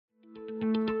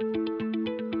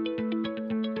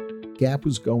Gap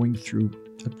was going through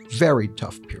a very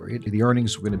tough period. The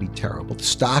earnings were going to be terrible. The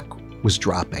stock was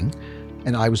dropping,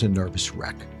 and I was a nervous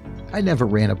wreck. I never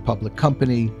ran a public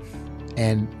company,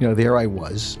 and there I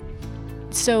was.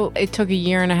 So it took a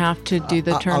year and a half to do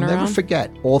the turnaround? I'll never forget.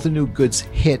 All the new goods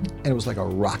hit, and it was like a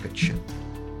rocket ship.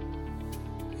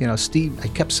 Steve, I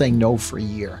kept saying no for a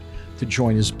year to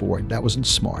join his board. That wasn't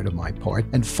smart on my part.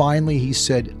 And finally he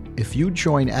said, if you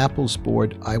join Apple's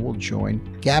board, I will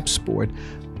join Gap's board.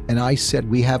 And I said,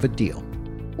 we have a deal.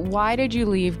 Why did you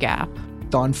leave Gap?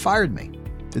 Don fired me.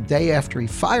 The day after he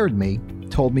fired me,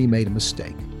 told me he made a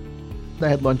mistake. I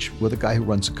had lunch with a guy who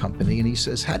runs a company, and he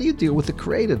says, how do you deal with the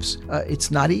creatives?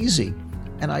 It's not easy.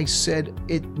 And I said,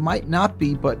 it might not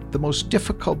be, but the most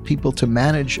difficult people to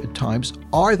manage at times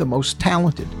are the most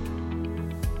talented.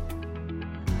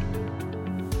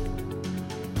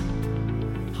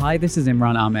 Hi, this is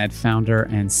Imran Ahmed, founder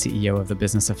and CEO of the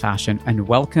Business of Fashion, and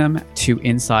welcome to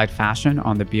Inside Fashion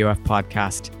on the BOF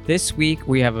podcast. This week,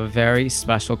 we have a very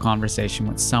special conversation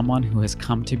with someone who has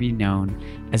come to be known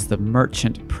as the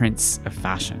merchant prince of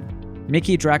fashion.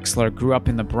 Mickey Drexler grew up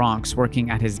in the Bronx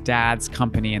working at his dad's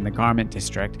company in the garment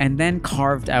district, and then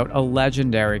carved out a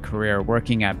legendary career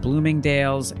working at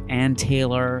Bloomingdale's, Ann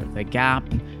Taylor, The Gap,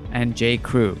 and J.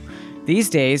 Crew.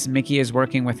 These days, Mickey is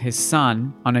working with his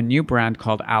son on a new brand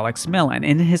called Alex Mill, and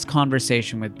in his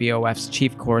conversation with BOF's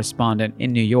chief correspondent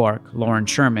in New York, Lauren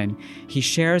Sherman, he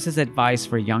shares his advice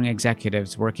for young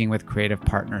executives working with creative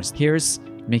partners. Here's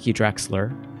Mickey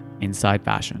Drexler, Inside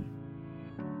Fashion.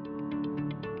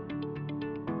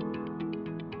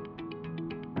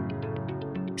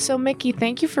 So, Mickey,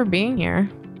 thank you for being here.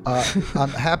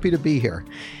 I'm happy to be here.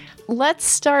 Let's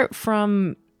start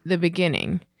from the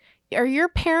beginning. Were your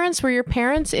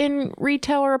parents in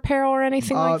retail or apparel or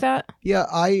anything like that? Yeah,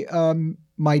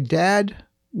 my dad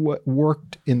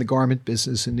worked in the garment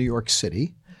business in New York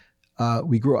City. I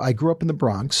grew up in the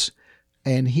Bronx,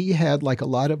 and he had, like a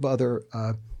lot of other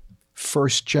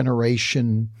first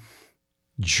generation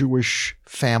Jewish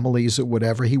families or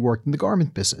whatever, he worked in the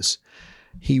garment business.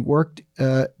 He worked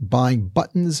buying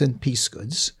buttons and piece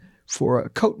goods for a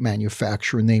coat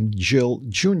manufacturer named Jill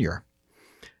Jr.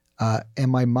 And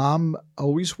my mom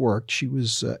always worked. She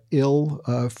was ill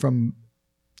from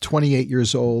 28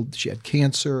 years old. She had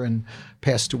cancer and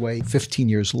passed away 15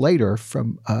 years later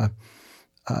from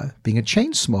being a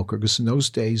chain smoker, because in those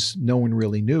days, no one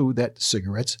really knew that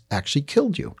cigarettes actually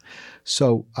killed you.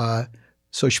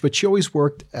 But she always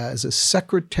worked as a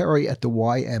secretary at the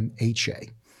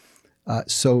YMHA.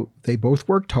 So they both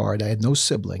worked hard. I had no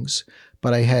siblings,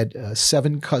 but I had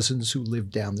 7 cousins who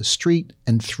lived down the street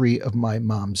and 3 of my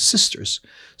mom's sisters.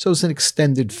 So it was an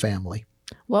extended family.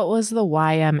 What was the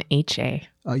YMHA?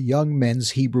 Young Men's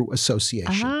Hebrew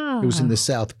Association. It was in the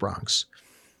South Bronx.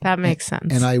 That makes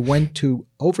sense. And I went to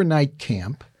overnight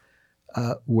camp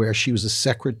where she was a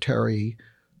secretary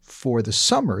for the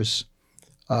summers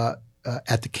at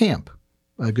the camp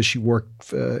because she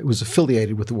worked, was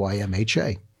affiliated with the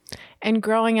YMHA. And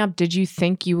growing up, did you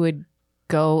think you would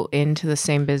go into the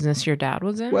same business your dad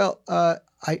was in? Well, I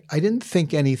didn't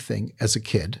think anything as a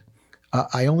kid.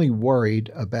 I only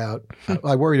worried about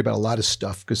I worried about a lot of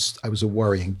stuff because I was a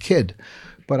worrying kid.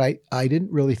 But I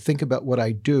didn't really think about what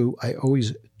I do. I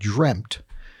always dreamt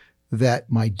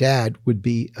that my dad would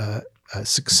be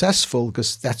successful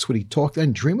because that's what he talked. I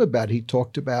didn't dream about it. He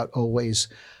talked about always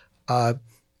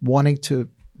wanting to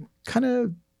kind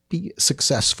of be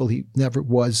successful. He never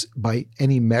was by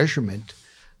any measurement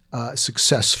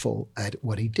successful at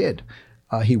what he did.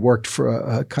 He worked for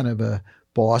a kind of a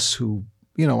boss who,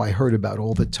 I heard about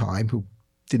all the time, who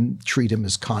didn't treat him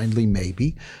as kindly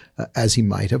maybe as he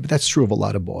might have. But that's true of a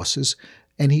lot of bosses.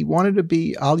 And he wanted to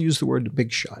be, I'll use the word, a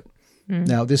big shot. Mm.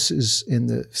 Now, this is in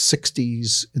the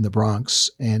 60s in the Bronx.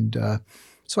 And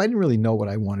so I didn't really know what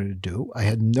I wanted to do. I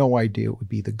had no idea it would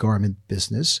be the garment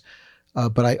business.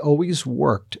 But I always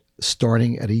worked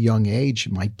starting at a young age,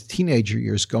 in my teenager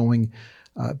years, going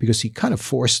because he kind of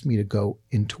forced me to go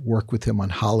into work with him on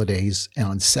holidays and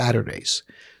on Saturdays.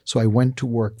 So I went to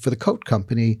work for the coat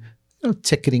company,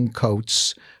 ticketing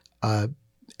coats,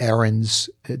 errands,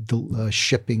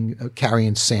 shipping,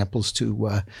 carrying samples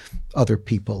to other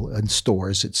people and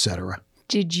stores, etc.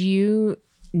 Did you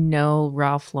know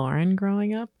Ralph Lauren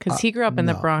growing up? Because he grew up in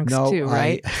the Bronx too,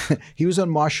 right? He was on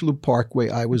Marshall Loop Parkway.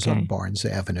 I was on Barnes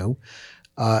Avenue.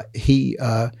 I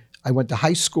went to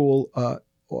high school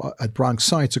at Bronx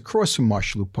Science across from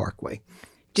Marshall Loop Parkway.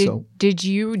 Do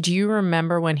you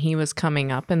remember when he was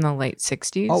coming up in the late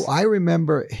 60s? Oh, I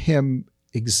remember him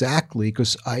exactly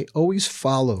because I always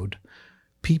followed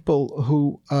people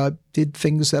who did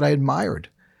things that I admired.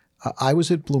 I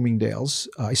was at Bloomingdale's.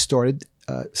 I started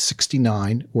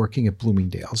 69 working at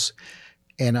Bloomingdale's.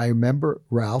 And I remember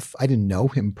Ralph, I didn't know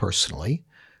him personally,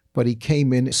 but he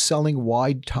came in selling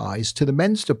wide ties to the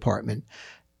men's department.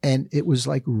 And it was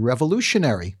like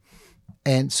revolutionary.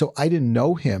 And so I didn't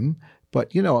know him,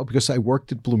 but, because I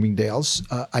worked at Bloomingdale's,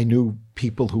 I knew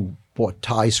people who bought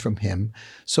ties from him.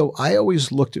 So I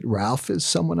always looked at Ralph as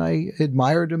someone I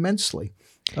admired immensely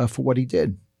for what he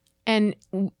did. And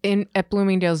at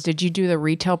Bloomingdale's, did you do the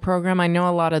retail program? I know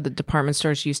a lot of the department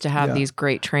stores used to have these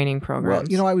great training programs.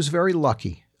 Well, I was very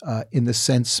lucky in the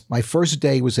sense my first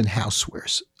day was in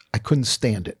housewares. I couldn't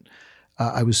stand it.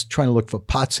 I was trying to look for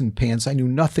pots and pans. I knew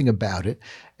nothing about it,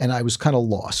 and I was kind of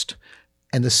lost.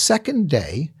 And the second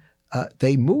day,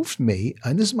 they moved me,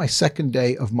 and this is my second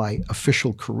day of my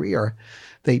official career.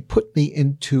 They put me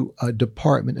into a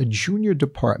department, a junior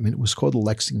department. It was called the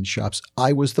Lexington Shops.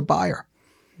 I was the buyer.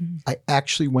 I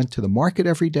actually went to the market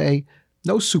every day.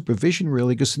 No supervision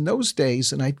really, because in those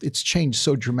days, and it's changed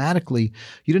so dramatically,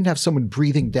 you didn't have someone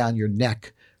breathing down your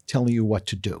neck telling you what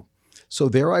to do. So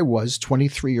there I was,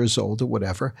 23 years old or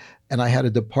whatever, and I had a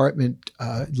department,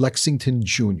 Lexington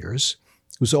Juniors.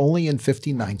 It was only in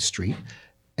 59th Street,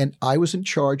 and I was in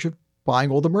charge of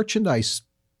buying all the merchandise.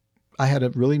 I had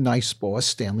a really nice boss,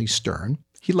 Stanley Stern.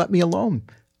 He let me alone.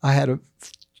 I had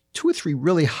 2 or 3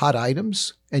 really hot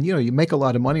items, and you make a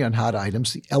lot of money on hot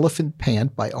items. The Elephant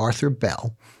Pant by Arthur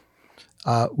Bell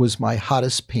was my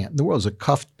hottest pant in the world. It was a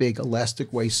cuffed, big,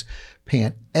 elastic waist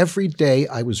pant. Every day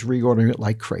I was reordering it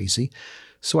like crazy.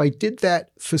 So I did that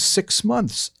for 6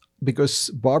 months because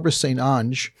Barbara St.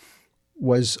 Ange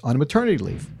was on maternity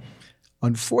leave.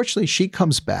 Unfortunately, she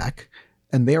comes back,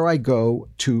 and there I go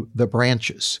to the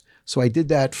branches. So I did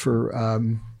that for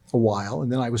a while,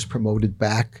 and then I was promoted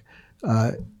back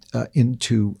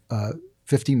into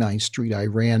 59th Street. I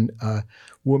ran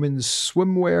women's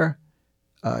swimwear,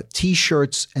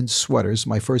 T-shirts, and sweaters,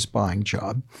 my first buying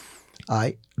job.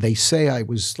 They say I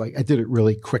did it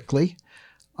really quickly.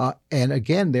 And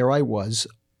again, there I was,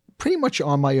 pretty much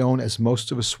on my own, as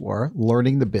most of us were,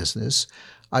 learning the business.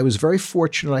 I was very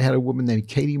fortunate. I had a woman named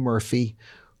Katie Murphy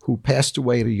who passed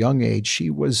away at a young age. She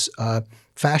was a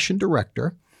fashion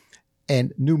director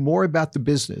and knew more about the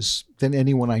business than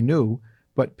anyone I knew.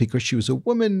 But because she was a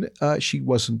woman, she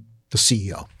wasn't the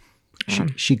CEO.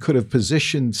 She could have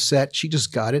positioned, set. She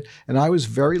just got it. And I was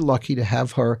very lucky to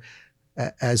have her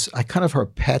as her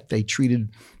pet. They treated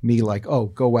me like, oh,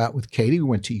 go out with Katie. We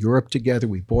went to Europe together.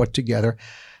 We bought together.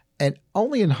 And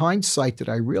only in hindsight did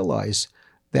I realize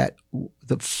that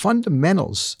the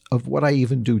fundamentals of what I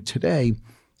even do today,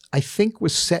 I think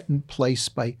was set in place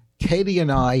by Katie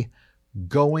and I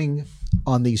going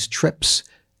on these trips,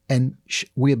 and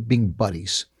we being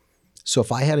buddies. So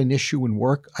if I had an issue in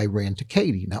work, I ran to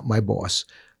Katie, not my boss.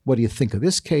 What do you think of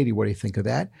this, Katie? What do you think of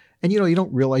that? And you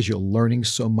don't realize you're learning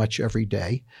so much every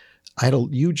day. I had a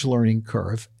huge learning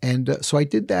curve. And so I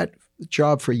did that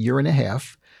job for a year and a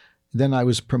half. Then I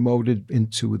was promoted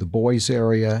into the boys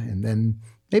area, and then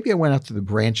maybe I went out to the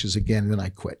branches again, and then I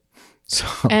quit. So.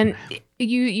 And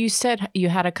you said you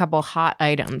had a couple hot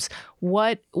items.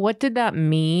 What did that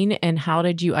mean, and how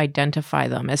did you identify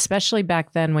them? Especially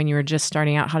back then when you were just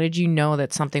starting out, how did you know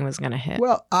that something was going to hit?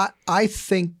 Well, I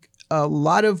think a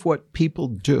lot of what people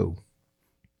do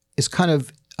is kind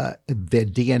of their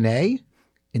DNA,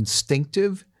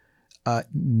 instinctive,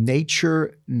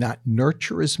 nature, not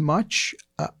nurture as much.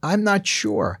 I'm not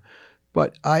sure.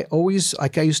 But I always, I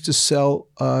used to sell,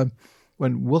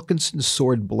 when Wilkinson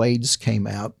sword blades came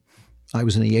out, I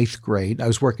was in the 8th grade. I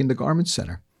was working the garment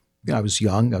center. I was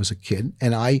young. I was a kid.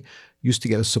 And I used to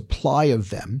get a supply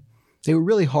of them. They were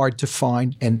really hard to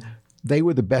find. And they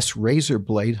were the best razor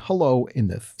blade, in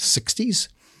the 60s.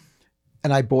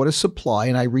 And I bought a supply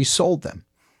and I resold them.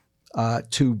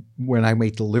 To when I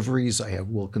make deliveries, I have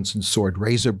Wilkinson sword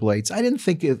razor blades. I didn't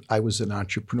think I was an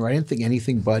entrepreneur. I didn't think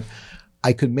anything but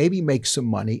I could maybe make some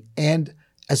money. And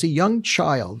as a young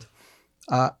child,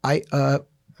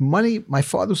 money, my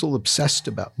father was a little obsessed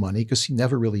about money because he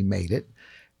never really made it.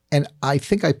 And I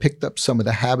think I picked up some of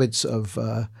the habits of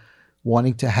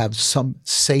wanting to have some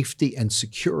safety and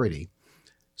security.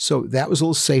 So that was a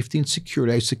little safety and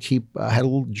security. I used to keep, I had a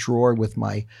little drawer with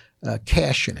my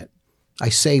cash in it. I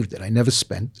saved it. I never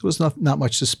spent. There was not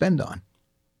much to spend on.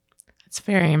 It's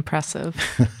very impressive.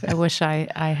 I wish I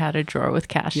had a drawer with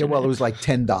cash in it was like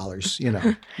 $10,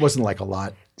 It wasn't like a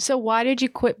lot. So why did you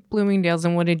quit Bloomingdale's,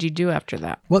 and what did you do after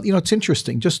that? Well, it's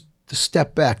interesting. Just to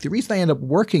step back, the reason I ended up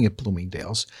working at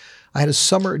Bloomingdale's, I had a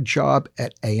summer job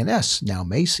at A&S, now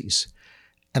Macy's,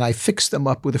 and I fixed them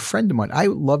up with a friend of mine. I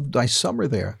loved my summer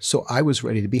there, so I was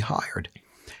ready to be hired.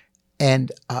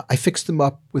 And I fixed them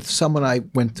up with someone I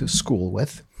went to school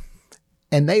with.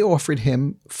 And they offered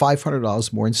him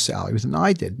 $500 more in salary than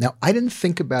I did. Now, I didn't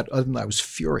think about it other than I was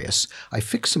furious. I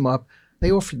fixed him up.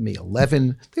 They offered me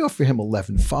 11. They offered him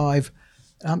 11.5.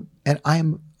 And I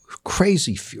am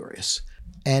crazy furious.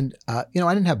 And, I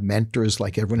didn't have mentors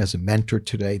like everyone has a mentor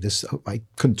today. I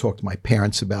couldn't talk to my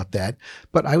parents about that.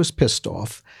 But I was pissed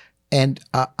off. And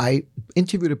I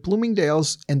interviewed at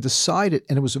Bloomingdale's and decided,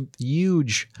 and it was a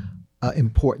huge,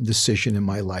 important decision in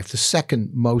my life, the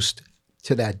second most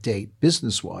to that date,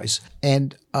 business-wise.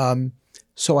 And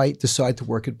so I decided to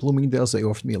work at Bloomingdale's. They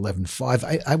offered me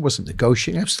 11.5. I wasn't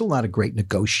negotiating. I'm still not a great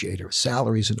negotiator of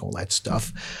salaries and all that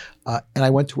stuff. And I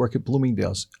went to work at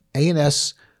Bloomingdale's.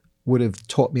 A&S would have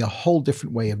taught me a whole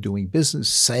different way of doing business,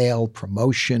 sale,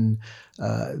 promotion.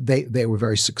 They were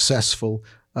very successful.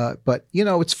 But,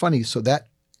 it's funny. So that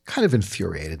kind of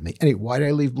infuriated me. Anyway, why did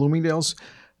I leave Bloomingdale's?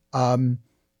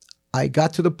 I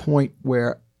got to the point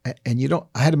where I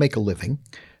had to make a living.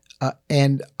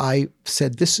 And I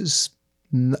said,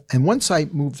 and once I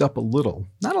moved up a little,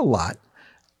 not a lot,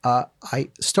 I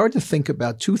started to think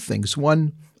about two things.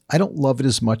 One, I don't love it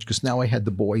as much because now I had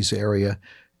the boys area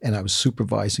and I was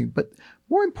supervising. But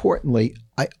more importantly,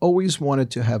 I always wanted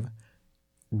to have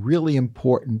really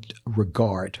important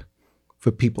regard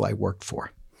for people I worked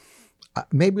for.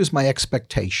 Maybe it was my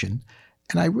expectation.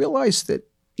 And I realized that,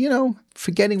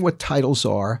 forgetting what titles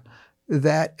are,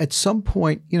 that at some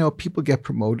point, people get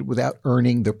promoted without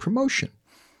earning the promotion.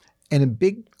 And in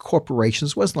big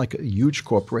corporations, it wasn't like a huge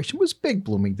corporation, it was big,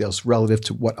 Bloomingdale's, relative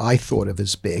to what I thought of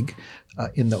as big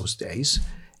in those days.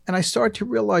 And I started to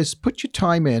realize, put your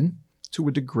time in to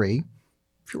a degree.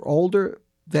 If you're older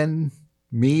than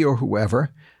me or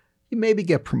whoever, you maybe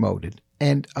get promoted.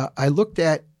 And I looked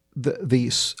at the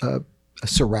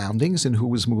surroundings and who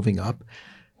was moving up,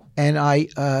 and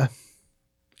I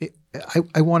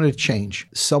wanted to change.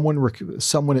 Someone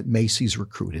at Macy's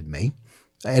recruited me.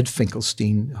 Ed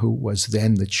Finkelstein, who was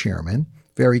then the chairman,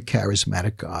 very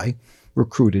charismatic guy,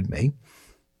 recruited me.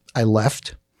 I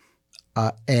left,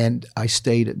 and I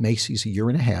stayed at Macy's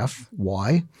 1.5 years.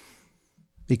 Why?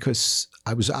 Because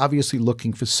I was obviously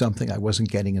looking for something I wasn't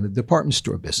getting in the department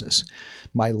store business.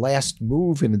 My last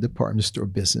move in the department store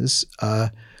business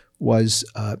was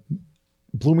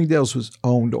Bloomingdale's was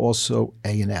owned also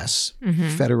A&S,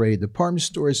 Federated Department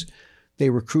Stores. They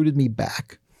recruited me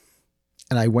back,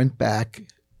 and I went back.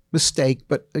 Mistake,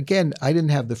 but again, I didn't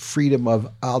have the freedom of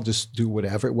I'll just do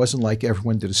whatever. It wasn't like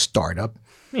everyone did a startup.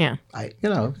 Yeah.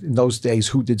 In those days,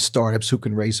 who did startups? Who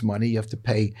can raise money? You have to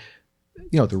pay,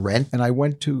 the rent. And I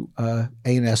went to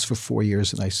A&S for 4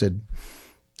 years, and I said,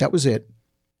 that was it.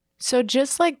 So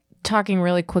just like talking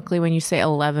really quickly when you say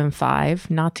 11.5,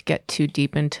 not to get too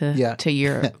deep into to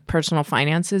your personal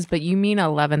finances, but you mean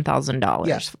 $11,000.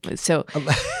 Yeah.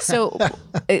 So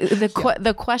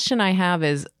the question I have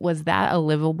is, was that a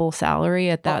livable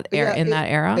salary at that that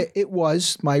era? It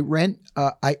was. My rent,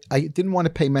 I didn't want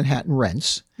to pay Manhattan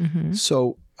rents. Mm-hmm.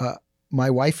 So my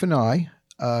wife and I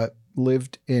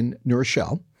lived in New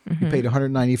Rochelle. Mm-hmm. We paid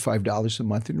 $195 a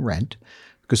month in rent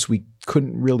because we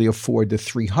couldn't really afford the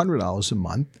 $300 a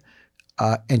month.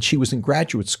 And she was in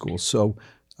graduate school. So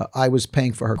I was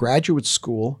paying for her graduate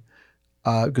school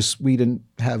because we didn't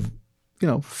have,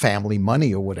 family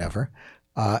money or whatever.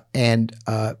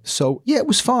 So it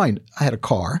was fine. I had a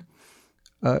car.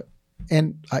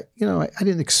 And I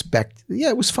didn't expect,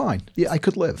 it was fine. Yeah, I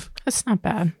could live. That's not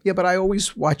bad. Yeah, but I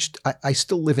always watched, I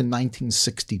still live in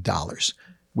 $1960,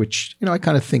 which, I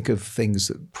kind of think of things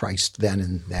that priced then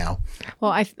and now.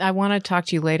 Well, I want to talk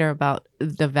to you later about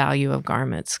the value of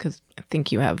garments because I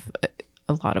think you have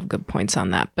a lot of good points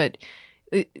on that. But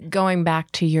going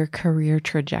back to your career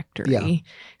trajectory,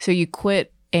 so you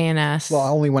quit A&S. Well,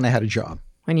 only when I had a job.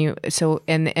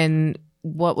 And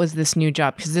what was this new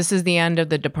job? Because this is the end of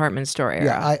the department store era.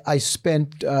 Yeah, I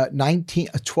spent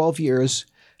 12 years,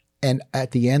 and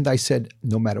at the end I said,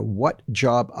 no matter what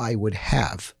job I would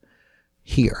have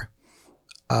here,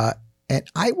 and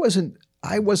I wasn't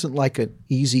like an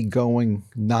easygoing,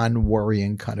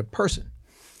 non-worrying kind of person.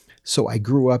 So I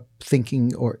grew up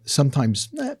thinking, or sometimes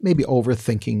maybe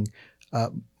overthinking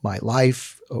my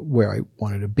life, where I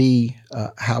wanted to be,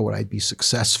 how would I be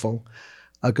successful.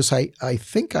 Because I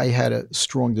think I had a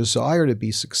strong desire to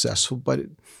be successful, but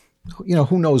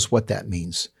who knows what that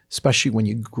means, especially when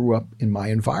you grew up in my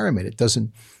environment. It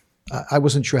doesn't, I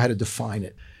wasn't sure how to define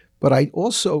it. But I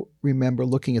also remember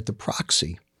looking at the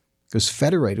proxy, because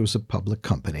Federated was a public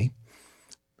company.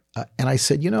 And I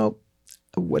said,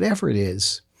 whatever it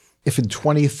is, if in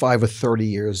 25 or 30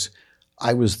 years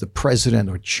I was the president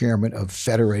or chairman of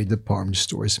Federated Department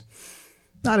Stores,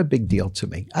 not a big deal to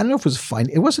me. I don't know if it was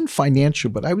it wasn't financial,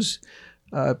 but I was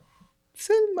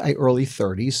in my early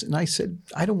 30s. And I said,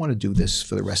 I don't want to do this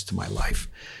for the rest of my life.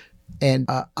 And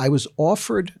I was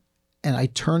offered, and I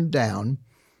turned down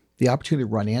the opportunity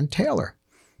to run Ann Taylor.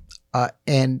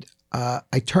 And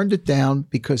I turned it down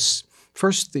because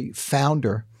first the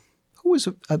founder, who was,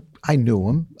 I knew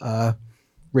him,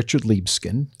 Richard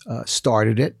Liebskin,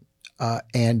 started it.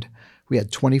 And we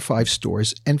had 25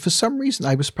 stores. And for some reason,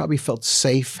 I probably felt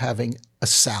safe having a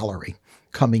salary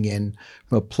coming in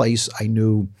from a place I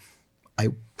knew I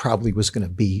probably was going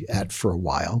to be at for a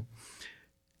while.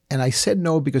 And I said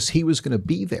no because he was going to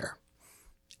be there.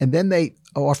 And then they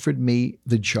offered me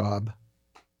the job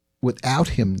without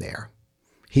him there.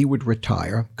 He would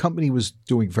retire. Company was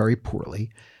doing very poorly.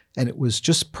 And it was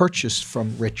just purchased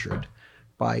from Richard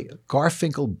by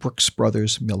Garfinkel Brooks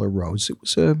Brothers Miller Rhodes. It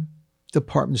was a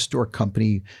department store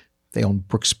company. They owned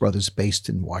Brooks Brothers based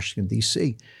in Washington,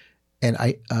 D.C. And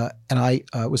I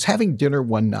was having dinner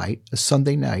one night, a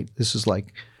Sunday night. This is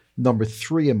like number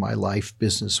 3 in my life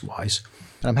business-wise.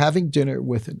 And I'm having dinner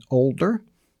with an older,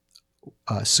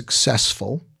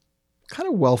 successful, kind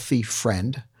of wealthy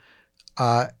friend.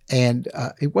 And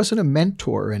it wasn't a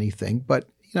mentor or anything, but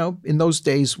you know, in those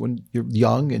days when you're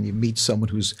young and you meet someone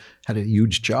who's had a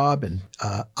huge job, and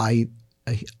I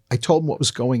told him what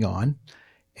was going on,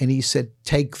 and he said,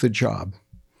 take the job.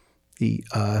 The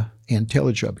Ann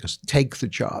Taylor job. He goes, take the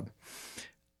job.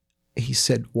 He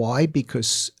said, why?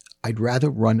 Because I'd rather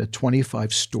run a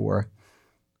 25-store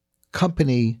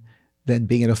company than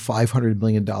being in a $500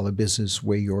 million business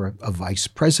where you're a vice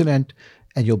president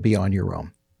and you'll be on your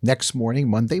own. Next morning,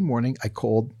 Monday morning, I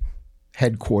called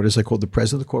headquarters. I called the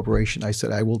president of the corporation. I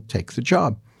said, I will take the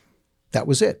job. That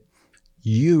was it.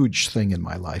 Huge thing in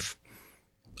my life.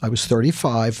 I was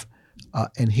 35,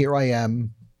 and here I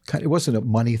am. It wasn't a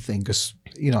money thing because,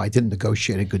 you know, I didn't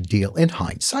negotiate a good deal in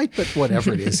hindsight, but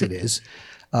whatever it is, it is.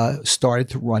 Started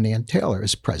to run Ann Taylor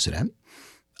as president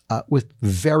with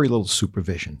very little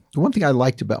supervision. The one thing I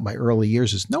liked about my early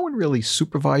years is no one really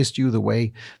supervised you the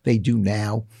way they do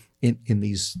now in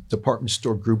these department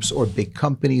store groups or big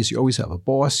companies. You always have a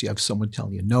boss. You have someone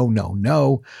telling you no, no,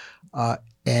 no.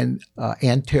 And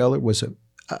Ann Taylor was a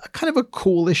kind of a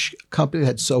coolish company that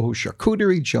had Soho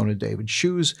Charcuterie, Jonah David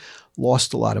Shoes,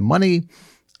 lost a lot of money.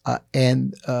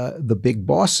 And the big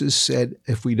bosses said,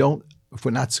 if we're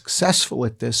not successful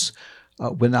at this,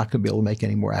 we're not going to be able to make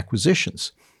any more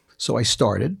acquisitions. So I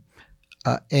started,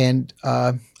 and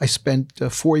I spent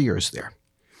 4 years there.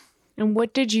 And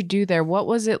what did you do there? What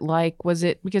was it like? Was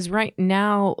it, because right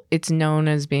now it's known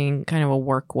as being kind of a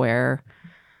workwear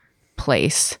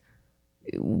place.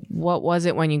 What was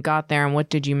it when you got there, and what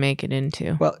did you make it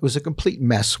into? Well, it was a complete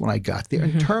mess when I got there.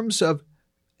 Mm-hmm. In terms of,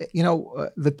 you know,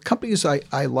 the companies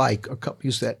I like are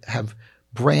companies that have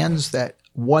brands that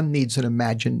one needs an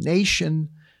imagination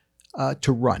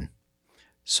to run.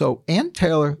 So Ann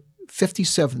Taylor,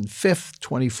 57 Fifth,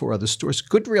 24 other stores,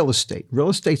 good real estate. Real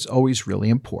estate's always really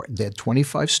important. They had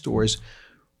 25 stores,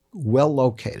 well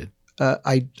located.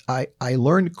 I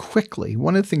learned quickly,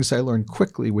 one of the things I learned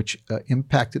quickly, which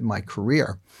impacted my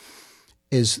career,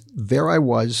 is there I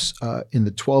was in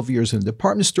the 12 years in the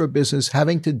department store business,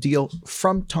 having to deal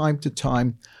from time to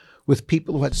time with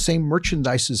people who had the same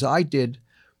merchandise as I did,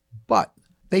 but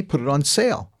they put it on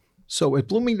sale. So at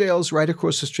Bloomingdale's, right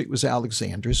across the street was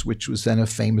Alexander's, which was then a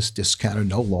famous discounter,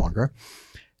 no longer.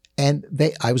 And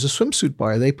I was a swimsuit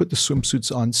buyer. They put the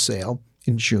swimsuits on sale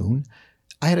in June.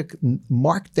 I had to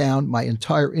mark down my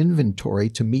entire inventory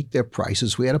to meet their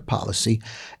prices. We had a policy.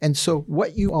 And so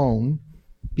what you own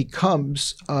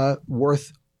becomes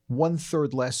worth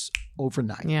 1/3 less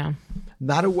overnight. Yeah.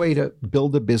 Not a way to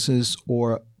build a business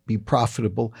or be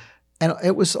profitable. And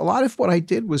it was a lot of what I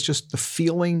did was just the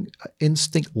feeling,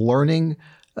 instinct, learning.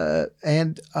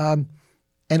 And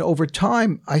over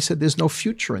time, I said, there's no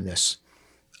future in this.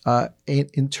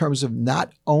 In terms of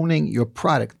not owning your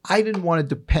product. I didn't want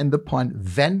to depend upon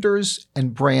vendors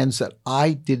and brands that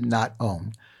I did not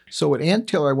own. So at Ann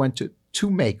Taylor, I went to 2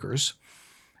 makers,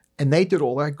 and they did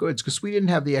all our goods because we didn't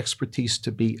have the expertise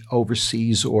to be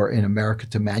overseas or in America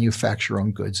to manufacture our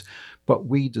own goods. But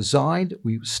we designed,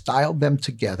 we styled them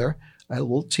together. I had a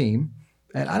little team,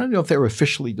 and I don't know if they were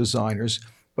officially designers,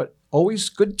 but always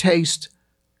good taste,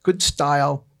 good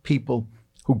style people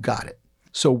who got it.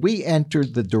 So we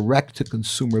entered the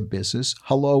direct-to-consumer business,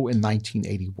 hello, in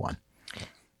 1981.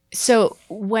 So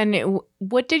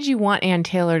what did you want Ann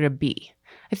Taylor to be?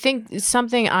 I think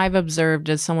something I've observed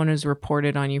as someone who's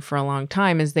reported on you for a long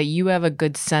time is that you have a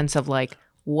good sense of like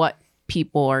what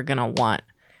people are going to want.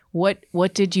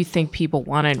 What did you think people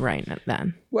wanted right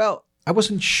then? Well, I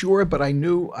wasn't sure, but I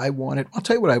knew I wanted, I'll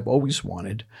tell you what I've always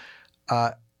wanted.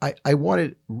 I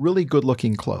wanted really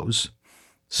good-looking clothes.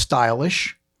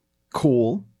 stylish,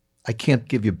 cool, I can't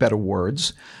give you better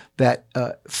words, that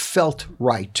felt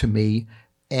right to me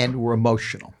and were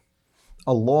emotional,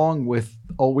 along with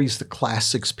always the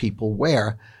classics people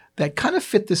wear that kind of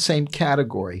fit the same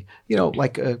category. You know,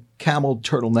 like a camel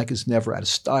turtleneck is never out of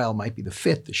style, might be the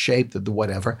fit, the shape, the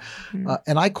whatever.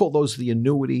 And I call those the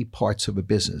annuity parts of a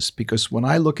business, because when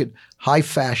I look at high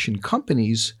fashion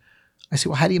companies, I say,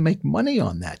 well, how do you make money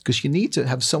on that? Because you need to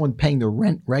have someone paying the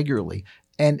rent regularly.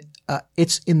 And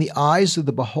it's in the eyes of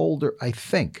the beholder, I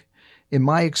think. In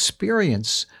my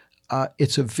experience,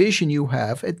 it's a vision you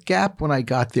have. At Gap, when I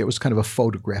got there, it was kind of a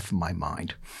photograph in my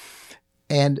mind.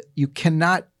 And you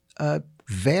cannot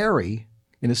vary,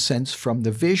 in a sense, from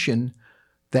the vision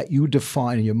that you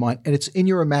define in your mind. And it's in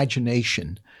your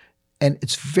imagination. And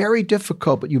it's very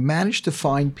difficult, but you manage to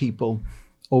find people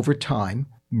over time,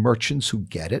 merchants who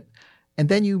get it. And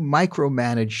then you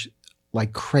micromanage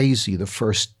like crazy the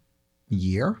first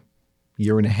year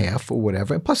and a half or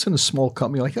whatever. And plus in a small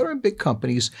company, like in big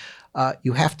companies,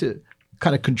 you have to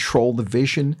kind of control the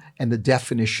vision and the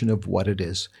definition of what it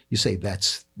is. You say,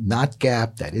 that's not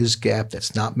Gap, that is Gap,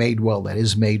 that's not Madewell, that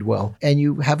is Madewell. And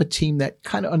you have a team that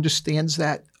kind of understands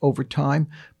that over time.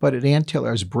 But at Ann Taylor,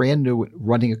 I was brand new at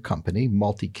running a company,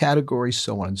 multi-category,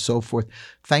 so on and so forth.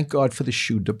 Thank God for the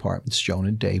shoe departments, Joan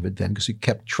and David then, because it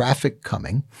kept traffic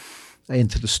coming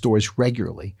into the stores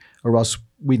regularly, or else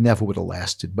we never would have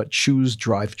lasted. But shoes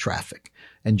drive traffic.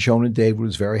 And Joan and David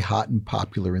was very hot and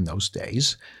popular in those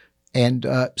days. And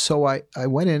so I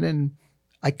went in and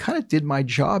I kind of did my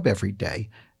job every day.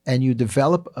 And you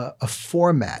develop a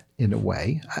format in a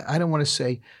way. I don't want to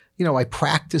say, you know, I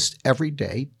practiced every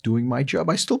day doing my job.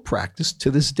 I still practice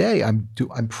to this day. I'm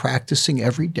practicing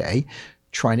every day,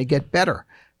 trying to get better.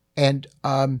 And,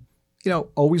 you know,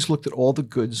 always looked at all the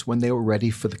goods when they were ready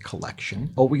for the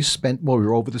collection. Always spent, while we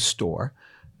were over the store,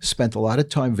 spent a lot of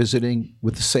time visiting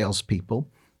with the salespeople,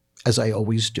 as I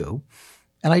always do.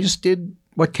 And I just did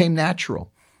what came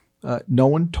natural. No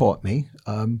one taught me.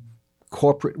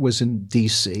 Corporate was in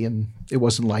D.C., and it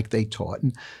wasn't like they taught.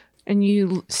 And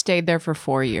you stayed there for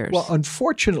 4 years. Well,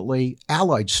 unfortunately,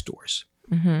 Allied Stores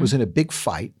was in a big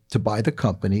fight to buy the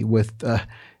company with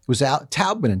it was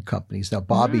Taubman and Companies. Now,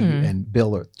 Bobby and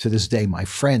Bill are, to this day, my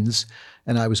friends,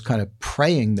 and I was kind of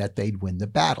praying that they'd win the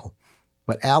battle.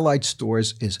 But Allied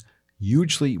Stores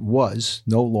was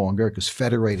no longer, because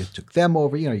Federated took them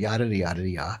over, you know, yada, yada,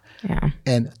 yada. Yeah.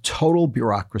 And total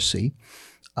bureaucracy.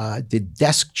 Did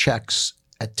desk checks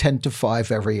at 10 to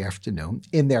 5 every afternoon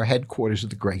in their headquarters at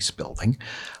the Grace Building.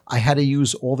 I had to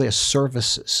use all their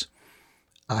services.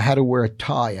 I had to wear a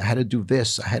tie. I had to do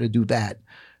this. I had to do that.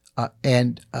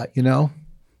 You know,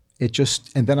 it just,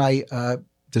 and then I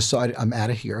decided I'm out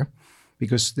of here,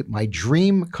 because my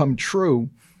dream come true,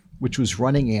 which was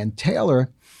running Ann Taylor,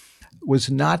 was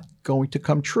not going to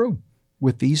come true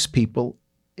with these people.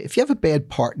 If you have a bad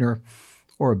partner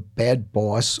or a bad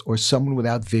boss or someone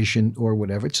without vision or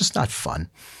whatever, it's just not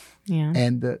fun. Yeah.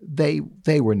 And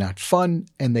they were not fun,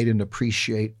 and they didn't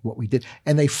appreciate what we did.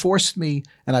 And they forced me,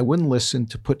 and I wouldn't listen,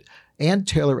 to put Ann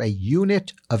Taylor, a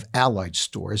unit of Allied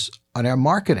Stores, on our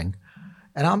marketing.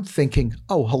 And I'm thinking,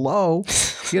 oh, hello,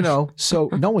 you know. So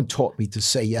no one taught me to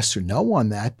say yes or no on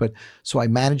that. But so I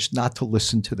managed not to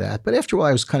listen to that. But after a while,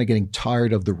 I was kind of getting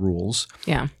tired of the rules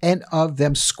and of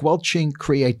them squelching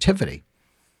creativity.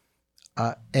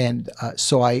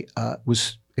 So I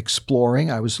was exploring.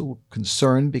 I was a little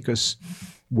concerned, because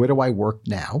where do I work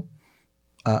now?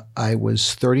 I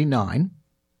was 39.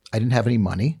 I didn't have any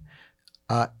money.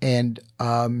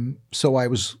 So I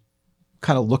was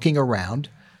kind of looking around,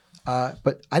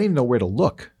 but I didn't know where to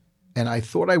look. And I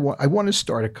thought I want to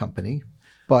start a company,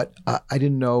 but I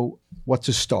didn't know what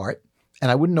to start,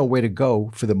 and I wouldn't know where to go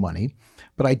for the money.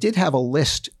 But I did have a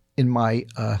list in my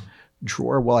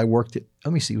drawer while I worked at,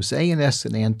 let me see, it was A&S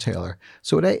and Ann Taylor.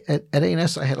 So at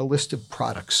A&S, I had a list of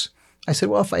products. I said,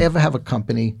 well, if I ever have a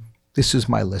company, this is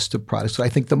my list of products that I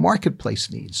think the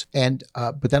marketplace needs. And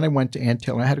but then I went to Ann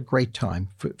Taylor, and I had a great time.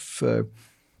 For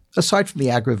aside from the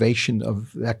aggravation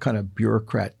of that kind of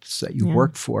bureaucrats that you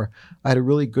work for, I had a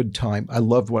really good time. I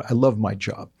loved my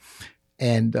job.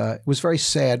 And it was very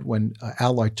sad when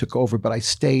Allied took over, but I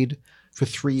stayed for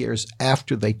 3 years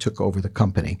after they took over the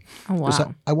company. Oh, wow.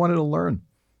 Because I wanted to learn.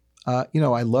 You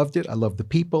know, I loved it. I loved the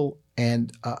people.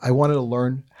 And I wanted to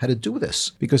learn how to do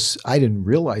this, because I didn't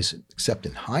realize it, except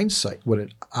in hindsight, what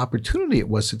an opportunity it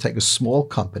was to take a small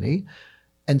company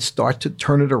and start to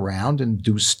turn it around and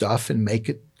do stuff and make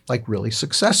it like really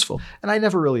successful. And I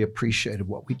never really appreciated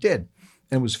what we did.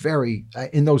 And it was very,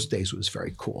 in those days, it was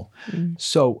very cool.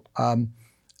 So,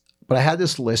 but I had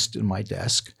this list in my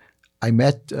desk. I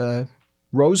met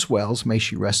Rose Wells, may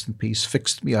she rest in peace,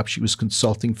 fixed me up. She was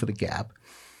consulting for the Gap.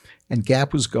 And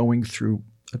Gap was going through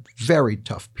a very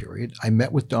tough period. I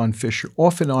met with Don Fisher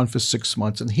off and on for 6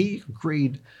 months, and he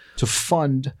agreed to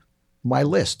fund my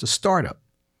list, a startup,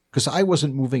 because I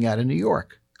wasn't moving out of New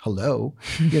York. Hello,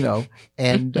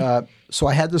 And so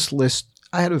I had this list.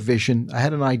 I had a vision. I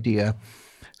had an idea.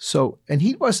 So, and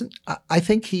he wasn't, I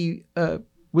think he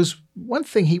was, one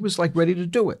thing, he was like ready to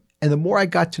do it. And the more I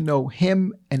got to know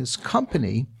him and his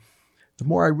company, the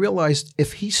more I realized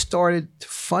if he started to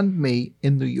fund me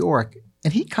in New York,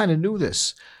 and he kind of knew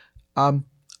this, I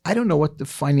don't know what the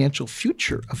financial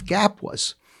future of Gap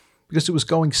was, because it was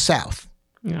going south.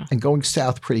 Yeah. And going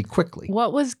south pretty quickly.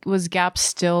 What was Gap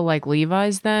still like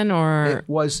Levi's then, or? It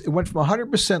went from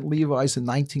 100% Levi's in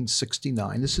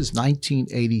 1969. This is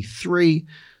 1983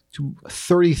 to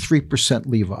 33%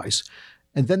 Levi's.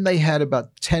 And then they had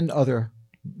about 10 other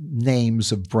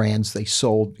names of brands they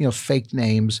sold, fake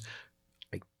names,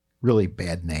 like really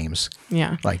bad names.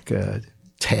 Yeah. Like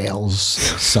Tails,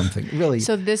 something really.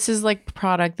 So this is like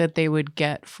product that they would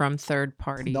get from third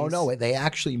parties. No, they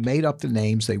actually made up the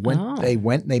names. They went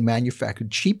and they manufactured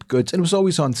cheap goods, and it was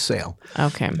always on sale.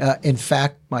 Okay. In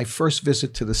fact, my first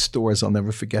visit to the stores, I'll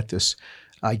never forget this.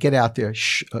 I get out there,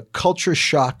 culture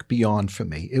shock beyond for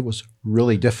me. It was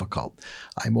really difficult.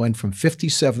 I went from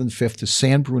 57th Fifth to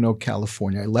San Bruno,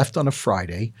 California. I left on a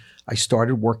Friday. I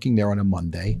started working there on a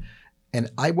Monday, and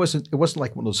it wasn't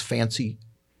like one of those fancy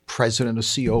president or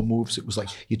CEO moves. It was like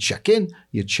you check in,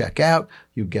 you check out,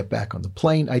 you get back on the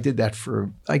plane. I did that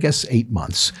for, I guess, 8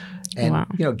 months. And,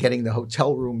 wow. Getting the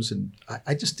hotel rooms. And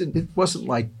I just didn't, it wasn't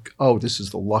like, oh, this is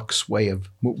the luxe way of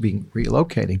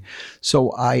relocating.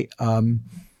 So I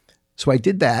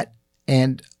did that.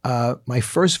 And my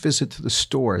first visit to the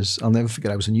stores, I'll never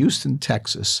forget, I was in Houston,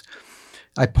 Texas.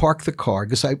 I parked the car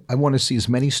because I wanted to see as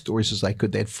many stores as I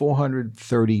could. They had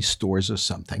 430 stores or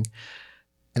something.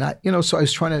 And so I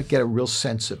was trying to get a real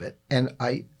sense of it. And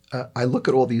I look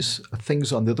at all these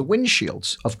things under the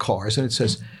windshields of cars, and it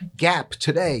says, Gap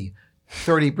today,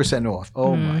 30% off.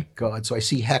 Oh, my God. So I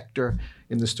see Hector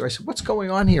in the store. I said, what's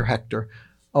going on here, Hector?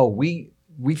 Oh, we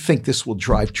think this will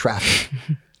drive traffic.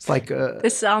 It's like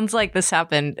this sounds like this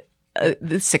happened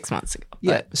 6 months ago.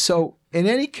 Yeah. So in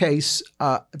any case,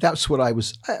 that's what I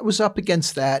was up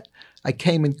against that. I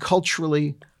came in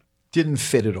culturally, didn't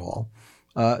fit at all.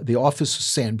 The office was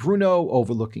San Bruno,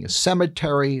 overlooking a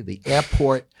cemetery, the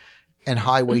airport, and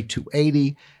Highway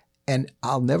 280. And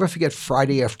I'll never forget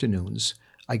Friday afternoons.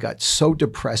 I got so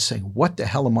depressing. What the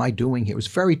hell am I doing here? It was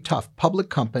very tough. Public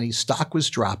company, stock was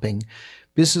dropping.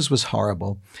 Business was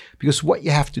horrible. Because what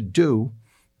you have to do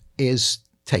is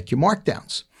take your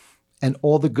markdowns. And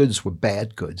all the goods were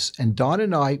bad goods. And Don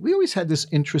and I, we always had this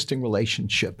interesting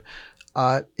relationship.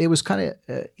 It was kind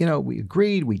of, we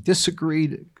agreed, we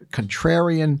disagreed,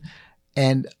 contrarian.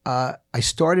 And I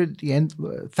started the end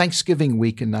Thanksgiving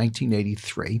week in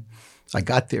 1983. I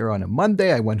got there on a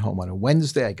Monday. I went home on a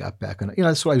Wednesday. I got back on,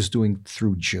 that's what I was doing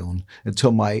through June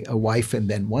until my wife and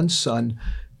then one son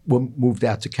moved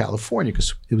out to California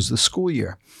because it was the school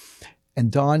year.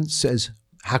 And Don says,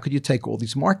 how could you take all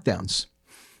these markdowns?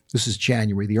 This is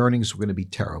January. The earnings were going to be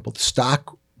terrible. The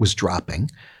stock was dropping.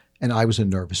 And I was a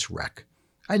nervous wreck.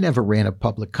 I never ran a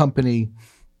public company.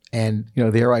 And,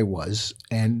 there I was.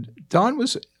 And Don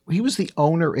he was the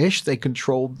owner-ish. They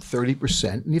controlled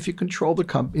 30%. And if you control the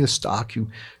company, the stock, you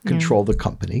control the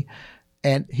company.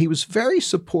 And he was very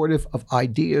supportive of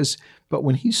ideas. But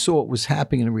when he saw what was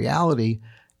happening in reality,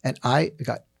 and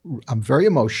I'm very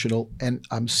emotional. And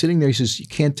I'm sitting there. He says, you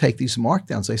can't take these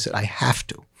markdowns. I said, I have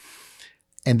to.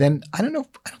 And then, I don't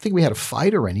think we had a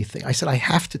fight or anything. I said, I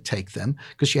have to take them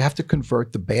because you have to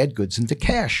convert the bad goods into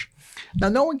cash. Now,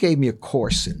 no one gave me a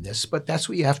course in this, but that's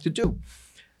what you have to do.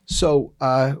 So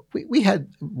we had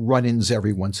run-ins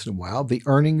every once in a while. The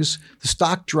earnings, the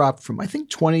stock dropped from, I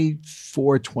think,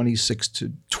 24, 26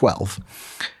 to 12.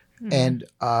 And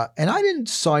I didn't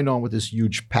sign on with this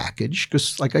huge package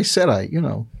because, like I said,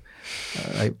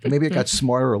 maybe I got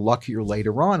smarter or luckier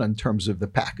later on in terms of the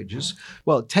packages.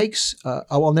 Well, it takes,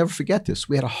 I'll never forget this.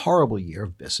 We had a horrible year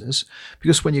of business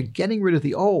because when you're getting rid of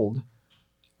the old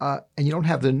and you don't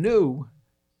have the new,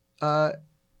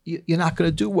 you're not going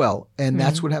to do well. And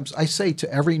that's what happens. I say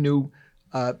to every new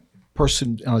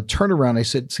person on a turnaround, I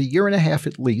said, it's a year and a half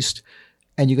at least,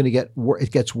 and you're going to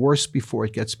it gets worse before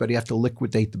it gets better. You have to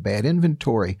liquidate the bad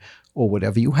inventory or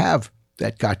whatever you have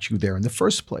that got you there in the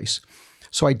first place.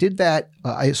 So I did that.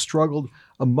 I struggled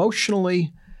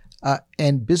emotionally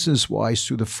and business-wise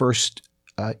through the first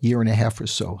year and a half or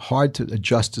so. Hard to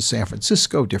adjust to San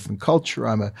Francisco, different culture.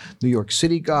 I'm a New York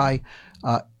City guy.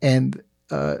 And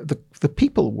the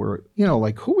people were,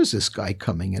 like, who is this guy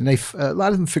coming? And a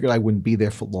lot of them figured I wouldn't be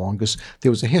there for long because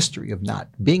there was a history of not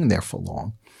being there for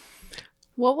long.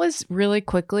 What was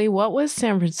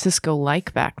San Francisco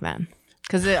like back then?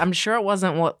 Because I'm sure it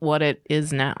wasn't what it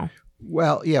is now.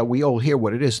 Well, yeah, we all hear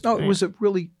what it is. No, it was a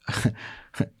really,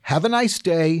 have a nice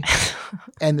day,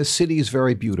 and the city is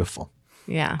very beautiful.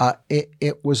 Yeah.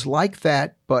 It was like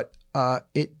that, but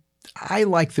I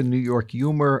like the New York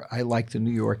humor. I like the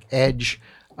New York edge.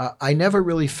 I never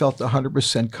really felt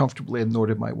 100% comfortable, and nor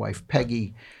did my wife,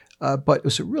 Peggy, but it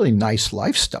was a really nice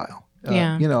lifestyle.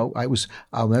 Yeah.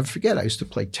 I'll never forget, I used to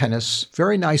play tennis.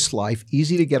 Very nice life,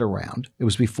 easy to get around. It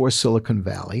was before Silicon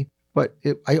Valley, but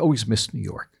I always missed New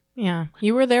York. Yeah.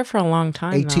 You were there for a long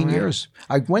time. 18 though, right? years.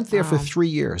 I went there for 3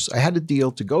 years. I had a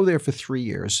deal to go there for 3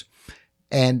 years.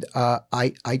 And all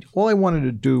I wanted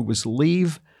to do was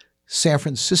leave San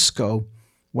Francisco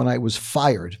when I was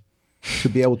fired to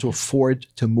be able to afford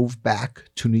to move back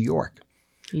to New York.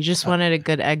 You just wanted a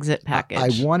good exit package.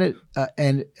 I wanted,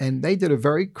 and they did a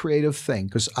very creative thing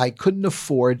because I couldn't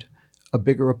afford a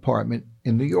bigger apartment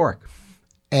in New York.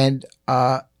 And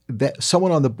that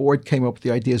someone on the board came up with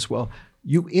the idea as well.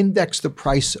 You index the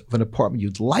price of an apartment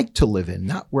you'd like to live in,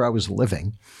 not where I was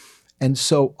living. And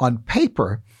so on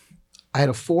paper, I had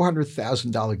a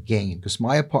 $400,000 gain because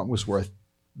my apartment was worth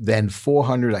then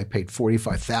 $400,000. I paid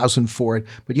 $45,000 for it.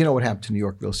 But you know what happened to New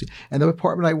York real estate. And the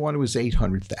apartment I wanted was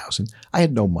 $800,000. I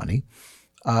had no money.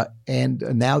 And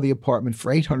now the apartment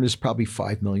for $800,000 is probably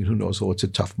 $5 million. Who knows? Oh, it's a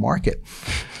tough market.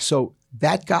 So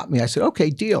that got me. I said,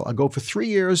 okay, deal. I'll go for 3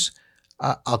 years.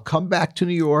 I'll come back to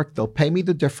New York. They'll pay me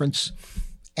the difference.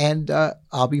 And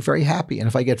I'll be very happy. And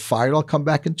if I get fired, I'll come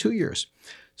back in 2 years.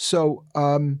 So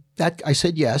that I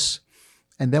said yes.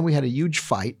 And then we had a huge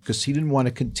fight because he didn't want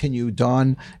to continue,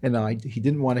 Don and he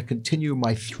didn't want to continue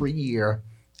my 3-year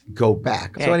go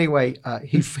back. Okay. So anyway,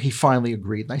 he finally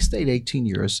agreed. And I stayed 18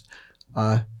 years.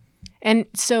 And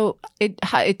so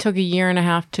it took a year and a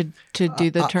half to do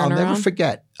the turnaround? I'll never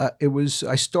forget.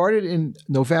 I started in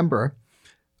November.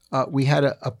 We had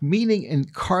a meeting in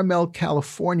Carmel,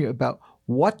 California about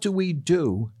what do we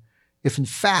do if, in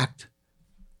fact,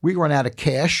 we run out of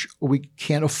cash or we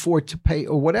can't afford to pay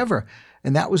or whatever.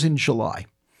 And that was in July.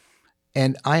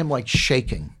 And I am like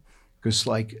shaking because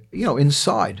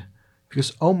inside,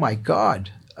 because, oh my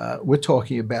God, we're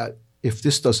talking about if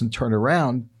this doesn't turn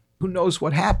around, who knows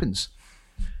what happens.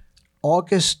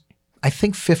 August, I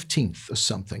think 15th or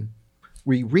something,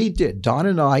 we redid, Don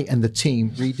and I and the team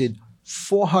redid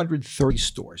 430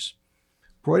 stores.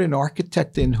 Brought an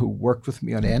architect in who worked with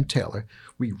me on Ann Taylor.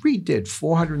 We redid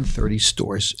 430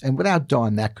 stores. And without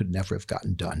Don, that could never have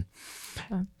gotten done.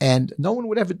 And no one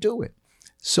would ever do it.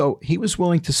 So he was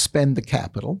willing to spend the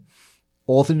capital.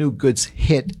 All the new goods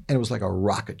hit, and it was like a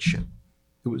rocket ship.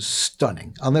 It was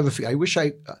stunning. I'll never forget. I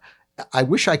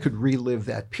wish I could relive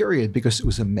that period because it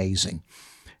was amazing.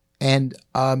 And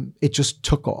it just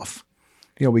took off.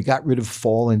 We got rid of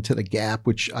Fall into the Gap,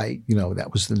 which that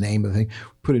was the name of the thing.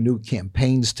 Put a new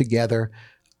campaigns together.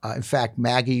 In fact,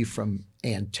 Maggie from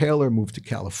Ann Taylor moved to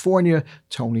California.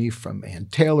 Tony from Ann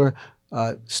Taylor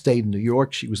stayed in New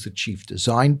York. She was the chief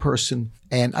design person.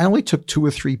 And I only took 2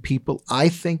 or 3 people. I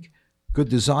think good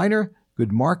designer, good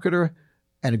marketer,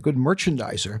 and a good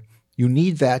merchandiser. You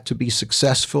need that to be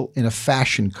successful in a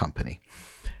fashion company.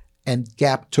 And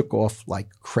Gap took off like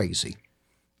crazy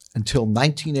until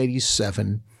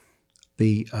 1987,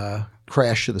 the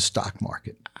crash of the stock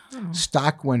market. Oh.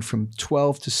 Stock went from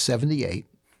 12 to 78.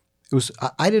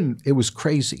 It was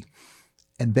crazy.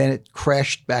 And then it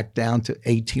crashed back down to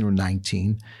 18 or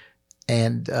 19.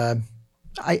 And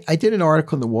I did an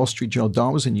article in the Wall Street Journal.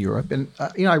 Don was in Europe. And,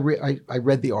 I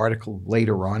read the article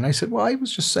later on. I said, well, I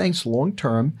was just saying it's long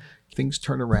term. Things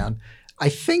turn around. I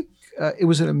think it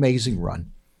was an amazing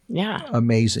run. Yeah.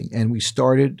 Amazing. And we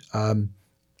started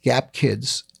Gap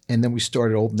Kids, and then we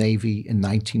started Old Navy in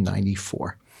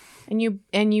 1994.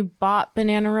 And you bought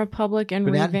Banana Republic and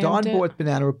revamped it? Don bought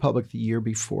Banana Republic the year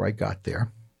before I got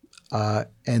there.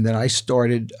 And then I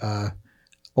started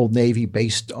Old Navy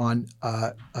based on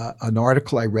an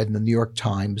article I read in the New York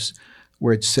Times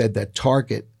where it said that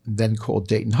Target, then called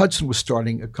Dayton Hudson, was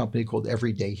starting a company called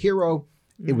Everyday Hero.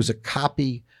 Mm-hmm. It was a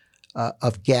copy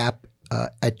of Gap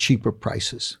at cheaper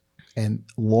prices. And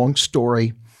long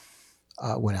story,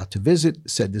 went out to visit,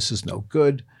 said this is no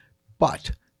good,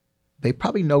 but they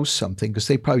probably know something because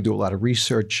they probably do a lot of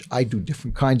research. I do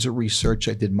different kinds of research.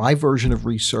 I did my version of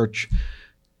research.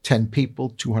 10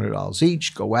 people, $200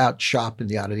 each, go out, shop,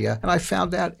 and yada, yada. And I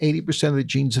found out 80% of the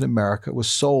jeans in America was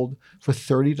sold for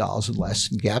 $30 and less,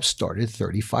 and Gap started at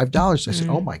 $35. I said,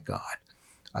 oh my God.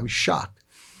 I was shocked.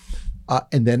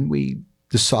 And then we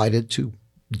decided to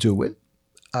do it.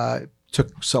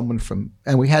 Took someone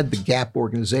and we had the Gap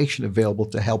organization available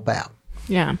to help out.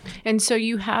 Yeah. And so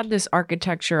you had this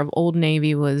architecture of Old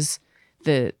Navy was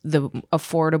the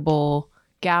affordable,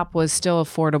 Gap was still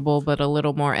affordable, but a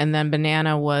little more. And then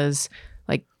Banana was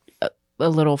like a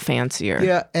little fancier.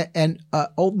 Yeah. And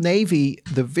Old Navy,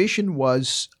 the vision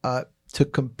was to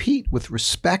compete with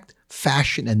respect,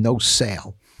 fashion, and no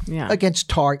sale against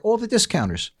Target, all the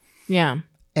discounters. Yeah.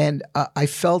 And I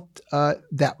felt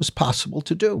that was possible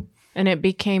to do. And it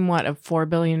became what, a $1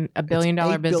 billion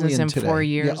business in today. 4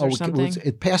 years or something?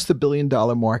 It passed the $1 billion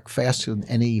mark faster than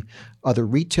any other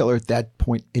retailer at that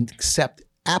point, except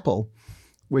Apple,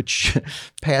 which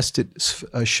passed it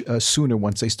sooner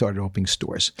once they started opening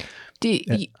stores.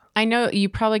 I know you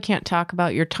probably can't talk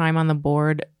about your time on the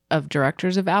board of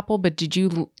directors of Apple, but did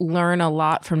you learn a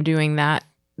lot from doing that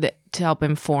to help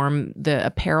inform the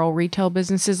apparel retail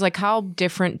businesses? Like, how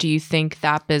different do you think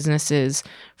that business is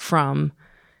from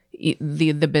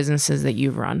the businesses that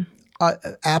you've run?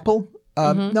 Apple?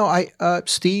 No,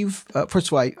 Steve. First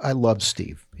of all, I love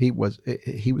Steve. He was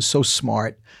so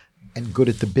smart and good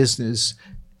at the business,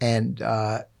 and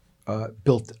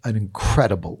built an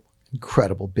incredible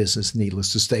business.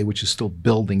 Needless to say, which is still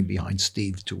building behind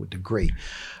Steve to a degree.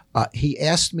 He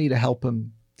asked me to help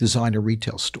him design a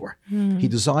retail store. He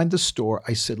designed the store.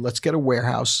 I said, let's get a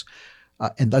warehouse,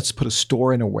 and let's put a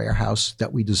store in a warehouse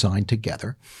that we designed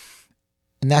together.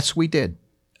 And that's what we did.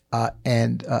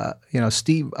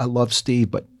 Steve, I love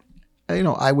Steve, but,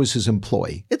 I was his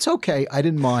employee. It's okay. I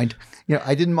didn't mind.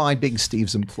 I didn't mind being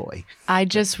Steve's employee. I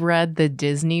just read the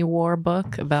Disney War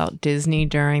book about Disney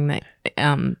during the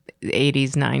 80s,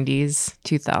 90s,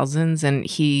 2000s, and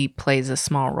he plays a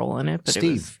small role in it. But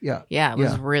Steve, it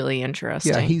was really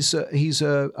interesting. Yeah, he's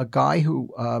a guy who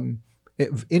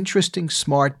interesting,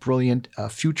 smart, brilliant,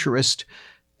 futurist,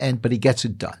 but he gets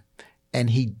it done. And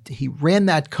he ran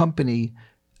that company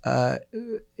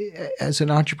as an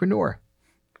entrepreneur.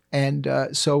 And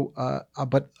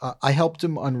but I helped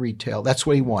him on retail. That's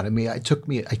what he wanted me. I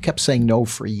kept saying no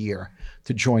for a year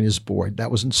to join his board.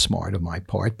 That wasn't smart of my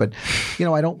part. But,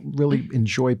 I don't really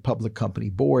enjoy public company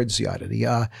boards, yada,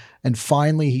 yada. And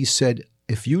finally he said,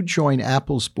 if you join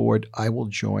Apple's board, I will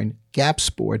join Gap's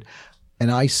board. And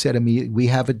I said immediately, we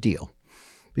have a deal.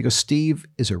 Because Steve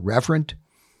is irreverent.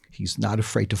 He's not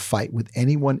afraid to fight with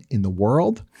anyone in the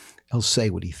world. He'll say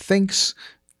what he thinks,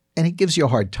 and he gives you a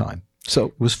hard time. So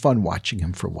it was fun watching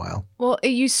him for a while. Well,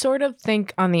 you sort of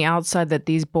think on the outside that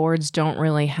these boards don't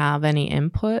really have any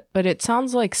input, but it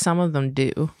sounds like some of them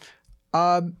do.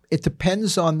 It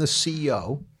depends on the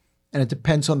CEO, and it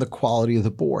depends on the quality of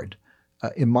the board.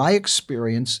 In my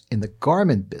experience in the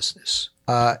garment business,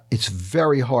 it's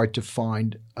very hard to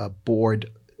find a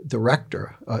board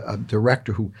director, a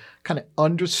director who kind of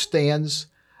understands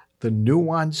the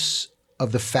nuance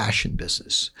of the fashion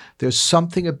business. There's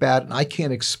something about it, and I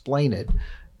can't explain it,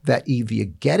 that either you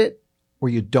get it or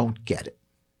you don't get it.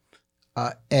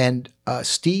 And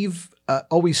Steve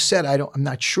always said, I'm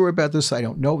not sure about this, I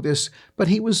don't know this, but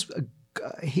he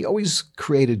always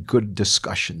created good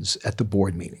discussions at the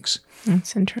board meetings.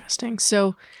 That's interesting.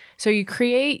 So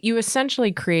you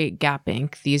essentially create Gap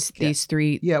Inc. These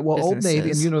three businesses. Old Navy,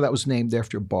 and that was named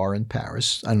after a bar in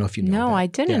Paris. I don't know if you know that. No, I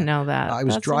didn't know that. I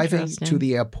was driving to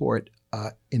the airport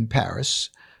in Paris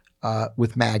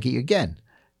with Maggie again,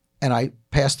 and I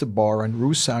passed a bar on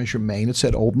Rue Saint-Germain. It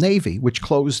said Old Navy, which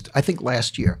closed, I think,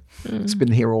 last year. It's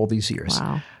been here all these years.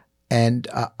 Wow. And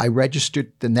I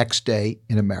registered the next day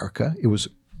in America. It was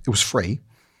free,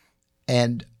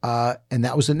 and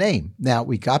that was the name. Now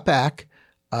we got back.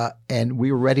 And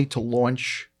we were ready to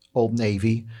launch Old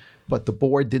Navy, but the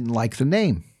board didn't like the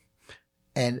name.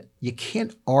 And you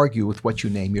can't argue with what you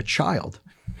name your child,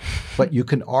 but you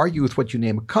can argue with what you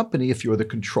name a company if you're the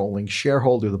controlling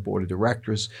shareholder of the board of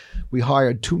directors. We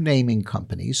hired 2 naming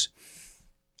companies,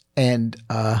 and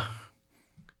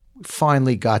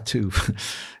finally got to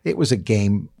 – it was a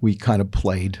game we kind of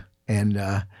played, and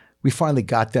we finally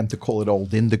got them to call it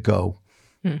Old Indigo.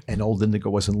 And Old Indigo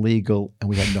wasn't legal, and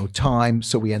we had no time,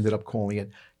 so we ended up calling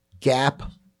it Gap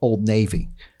Old Navy.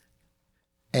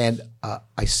 And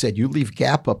I said, you leave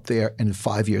Gap up there, and in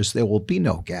 5 years there will be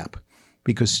no Gap,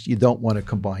 because you don't want to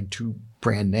combine 2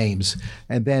 brand names.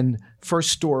 And then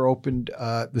first store opened,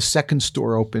 the second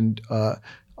store opened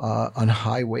on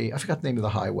Highway. I forgot the name of the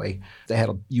highway. They had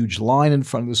a huge line in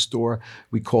front of the store.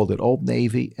 We called it Old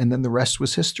Navy, and then the rest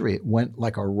was history. It went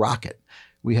like a rocket.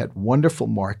 We had wonderful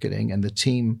marketing, and the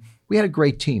team, we had a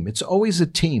great team. It's always a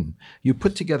team. You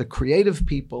put together creative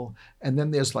people, and then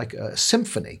there's like a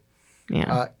symphony.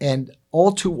 Yeah. And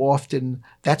all too often,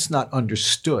 that's not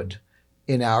understood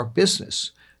in our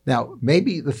business. Now,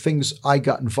 maybe the things I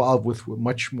got involved with were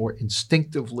much more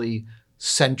instinctively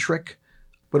centric,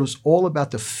 but it was all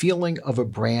about the feeling of a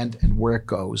brand and where it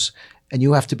goes, and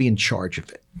you have to be in charge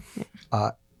of it.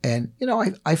 And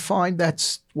I find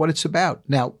that's what it's about.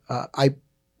 Now, I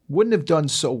wouldn't have done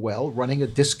so well running a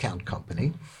discount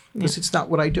company because it's not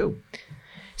what I do.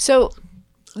 So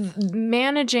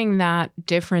managing that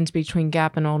difference between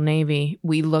Gap and Old Navy,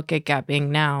 we look at Gap Inc.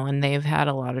 now, and they've had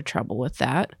a lot of trouble with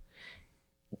that.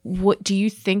 What do you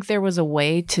think there was a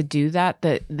way to do that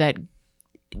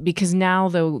because now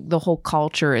the whole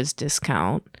culture is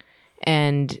discount,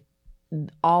 and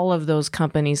all of those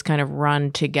companies kind of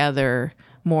run together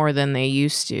more than they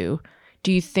used to.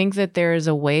 Do you think that there is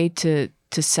a way to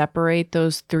separate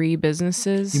those three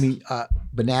businesses? You mean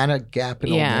Banana, Gap,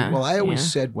 and Old Navy? Well, I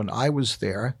always said when I was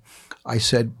there, I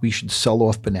said we should sell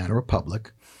off Banana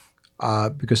Republic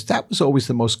because that was always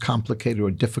the most complicated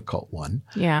or difficult one.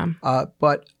 Yeah.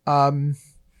 But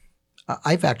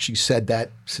I've actually said that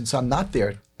since I'm not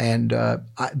there, and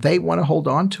they want to hold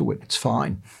on to it. It's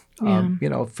fine.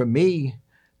 For me,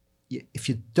 if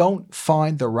you don't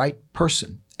find the right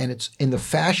person, and it's in the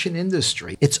fashion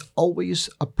industry, it's always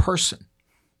a person.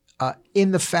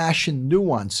 In the fashion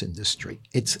nuance industry,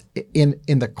 it's in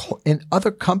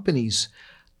other companies,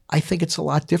 I think it's a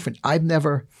lot different. I've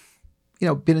never,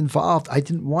 been involved. I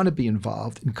didn't want to be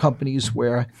involved in companies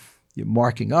where you're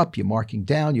marking up, you're marking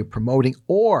down, you're promoting,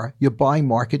 or you're buying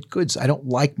market goods. I don't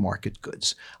like market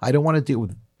goods. I don't want to deal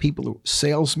with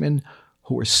salesmen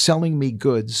who are selling me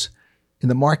goods in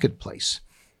the marketplace.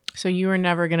 So you were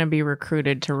never going to be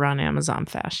recruited to run Amazon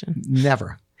Fashion?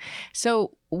 Never.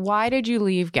 So why did you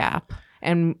leave Gap,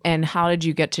 and how did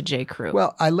you get to J. Crew?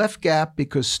 Well, I left Gap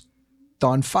because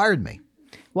Don fired me.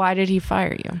 Why did he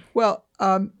fire you? Well,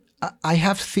 I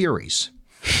have theories.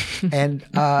 And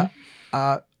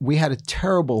we had a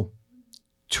terrible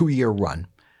 2-year run.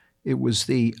 It was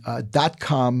the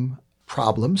dot-com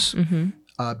problems.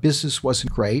 Mm-hmm. Business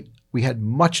wasn't great. We had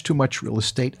much too much real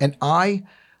estate. And I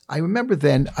remember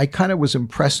then I kind of was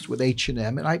impressed with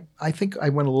H&M, and I think I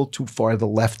went a little too far to the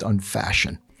left on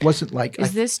fashion. It wasn't like...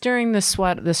 Is this during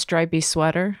the stripy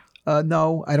sweater?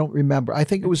 No, I don't remember. I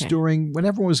think it was during when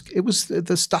everyone was...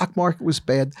 the stock market was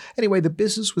bad. Anyway, the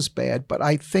business was bad, but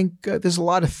I think there's a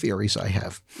lot of theories I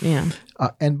have. Yeah.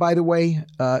 And by the way,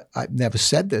 I've never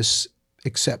said this,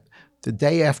 except the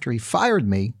day after he fired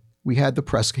me, we had the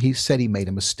press. He said he made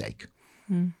a mistake.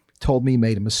 Told me he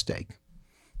made a mistake.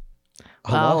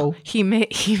 Hello? Well, he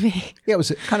made. Yeah, it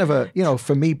was kind of a,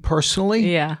 for me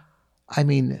personally. Yeah. I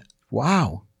mean,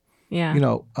 wow. Yeah.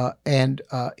 And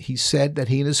he said that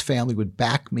he and his family would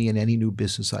back me in any new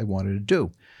business I wanted to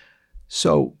do.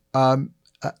 So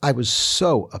I was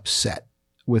so upset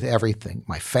with everything.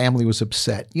 My family was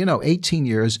upset. 18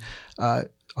 years,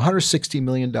 $160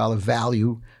 million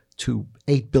value to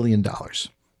 $8 billion.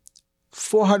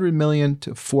 $400 million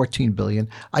to $14 billion.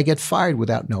 I get fired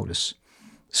without notice.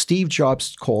 Steve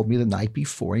Jobs called me the night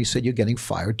before, and he said, "You're getting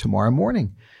fired tomorrow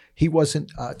morning." He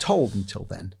wasn't told until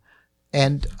then.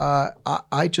 And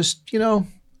I just,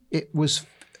 it was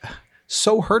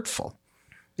so hurtful.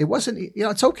 It wasn't,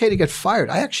 it's okay to get fired.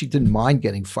 I actually didn't mind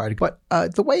getting fired, but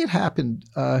the way it happened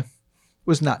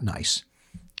was not nice.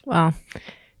 Well,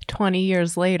 20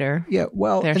 years later. Yeah,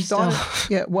 well, and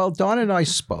Don and I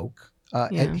spoke.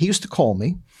 And he used to call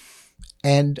me,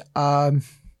 and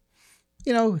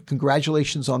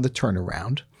congratulations on the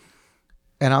turnaround.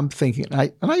 And I'm thinking,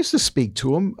 and I used to speak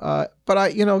to him,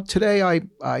 but today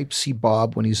I see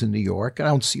Bob when he's in New York, and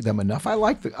I don't see them enough. I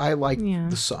like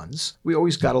the sons. We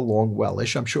always got along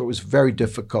well-ish. I'm sure it was very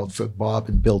difficult for Bob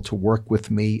and Bill to work with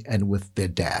me and with their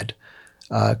dad,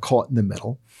 caught in the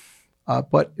middle.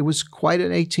 But it was quite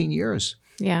an 18 years.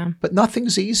 Yeah. But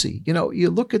nothing's easy. You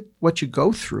look at what you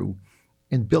go through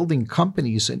in building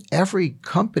companies, and every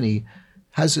company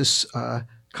has this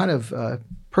kind of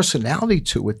personality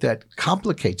to it that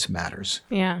complicates matters.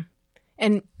 Yeah.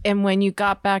 And when you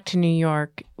got back to New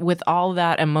York with all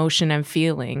that emotion and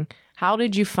feeling, how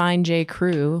did you find J.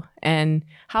 Crew? And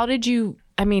how did you,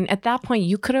 at that point,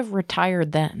 you could have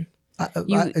retired then.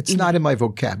 It's not in my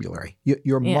vocabulary.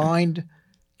 Your mind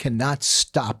cannot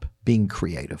stop being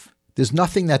creative. There's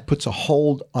nothing that puts a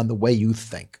hold on the way you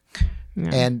think. Yeah.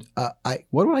 And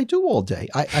what do I do all day?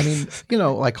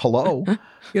 Like hello,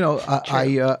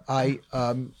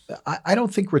 I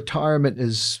don't think retirement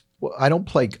is. I don't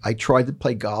play. I tried to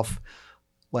play golf.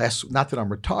 not that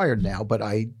I'm retired now, but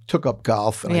I took up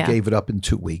golf and Yeah. I gave it up in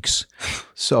 2 weeks.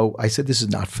 So I said, this is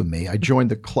not for me. I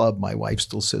joined the club. My wife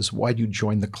still says, why do you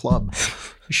join the club?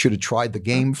 You should have tried the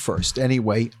game first.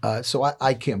 Anyway, so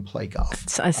I can't play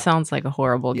golf. It sounds like a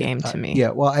horrible game to me.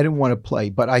 Yeah, well, I didn't want to play,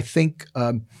 but I think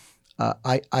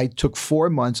I took 4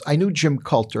 months. I knew Jim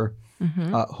Coulter,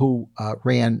 who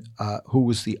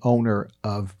was the owner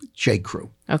of J. Crew.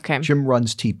 Okay. Jim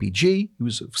runs TPG. He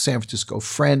was a San Francisco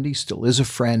friend. He still is a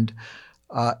friend.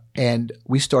 And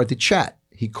we started to chat.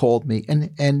 He called me,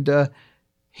 and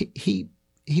he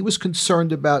was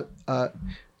concerned about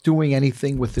doing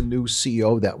anything with the new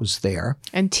CEO that was there.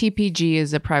 And TPG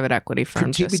is a private equity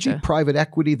firm. TPG, private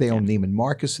equity. They own Neiman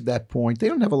Marcus at that point. They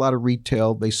don't have a lot of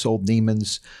retail. They sold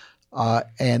Neiman's,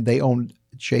 and they owned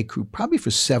J. Crew probably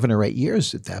for 7 or 8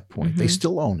 years at that point. They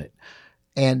still own it.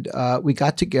 And we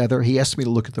got together. He asked me to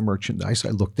look at the merchandise. I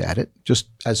looked at it just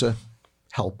as a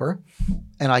helper,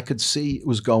 and I could see it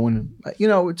was going,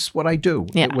 it's what I do.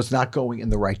 Yeah. It was not going in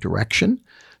the right direction,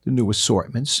 the new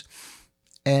assortments.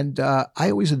 And I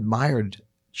always admired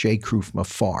J. Crew from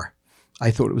afar.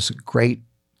 I thought it was a great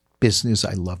business.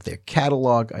 I loved their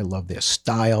catalog. I loved their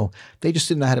style. They just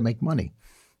didn't know how to make money.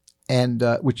 And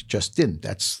which just didn't.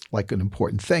 That's like an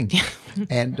important thing.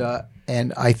 And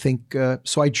I think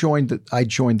so. I joined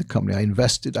the company. I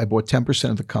invested. I bought 10%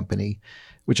 of the company,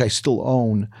 which I still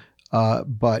own.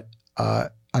 But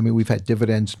we've had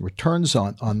dividends and returns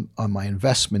on my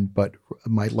investment. But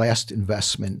my last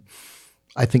investment,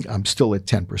 I think I'm still at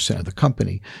 10% of the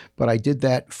company. But I did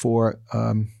that for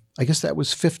I guess that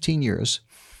was 15 years.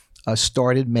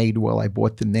 Started Madewell. I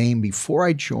bought the name before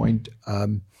I joined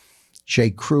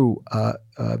J. Crew.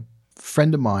 A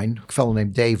friend of mine, a fellow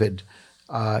named David,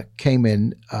 came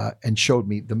in and showed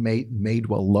me the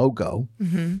Madewell logo.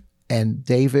 And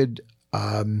David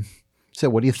said,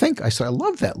 what do you think? I said, I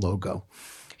love that logo.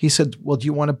 He said, well, do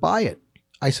you want to buy it?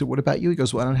 I said, what about you? He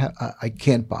goes, well, I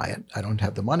can't buy it. I don't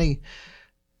have the money.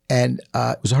 And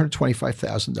it was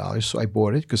 $125,000. So I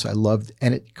bought it because I loved,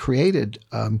 and it created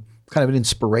kind of an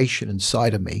inspiration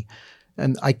inside of me.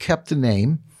 And I kept the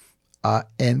name.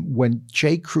 And when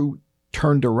J. Crew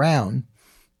turned around,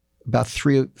 about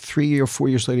 3 or 4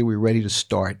 years later, we were ready to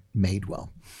start Madewell.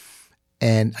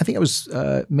 And I think it was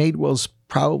Madewell's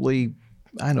probably,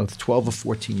 12 or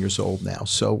 14 years old now.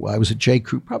 So I was at J.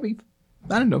 Crew probably,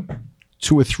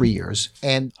 2 or 3 years,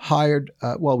 and hired,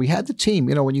 we had the team.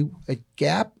 When you at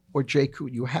Gap or J. Crew,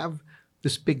 you have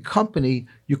this big company,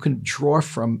 you can draw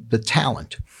from the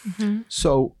talent.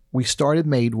 So we started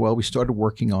Madewell. We started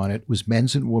working on it. It was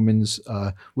men's and women's.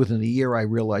 Within a year, I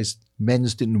realized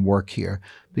men's didn't work here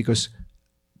because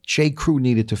J. Crew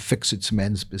needed to fix its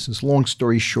men's business. Long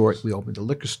story short, we opened a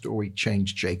liquor store. We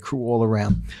changed J. Crew all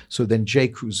around. So then J.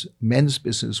 Crew's men's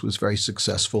business was very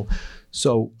successful.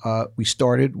 So we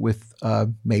started with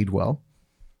Madewell.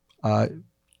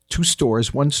 2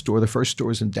 stores, 1 store. The first store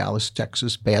was in Dallas,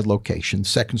 Texas, bad location.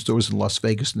 Second store was in Las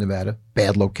Vegas, Nevada,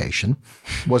 bad location.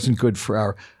 Wasn't good for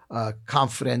our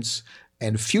confidence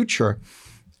and future.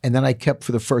 And then I kept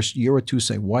for the first year or two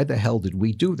saying, why the hell did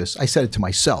we do this? I said it to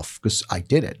myself because I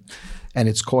did it. And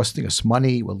it's costing us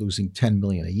money. We're losing $10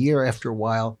 million a year after a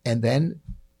while. And then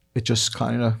it just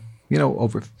kind of,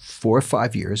 over 4 or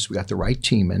 5 years, we got the right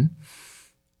team in.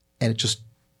 And it just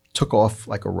took off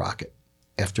like a rocket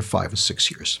after 5 or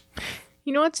 6 years.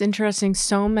 You know what's interesting?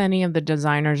 So many of the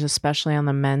designers, especially on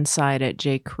the men's side at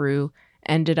J. Crew,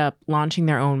 ended up launching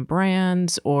their own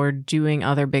brands or doing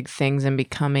other big things and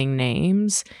becoming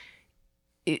names.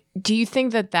 Do you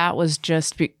think that was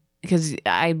just because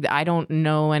I don't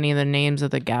know any of the names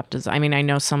of the Gap design? I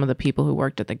know some of the people who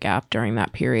worked at the Gap during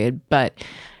that period, but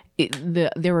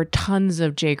there were tons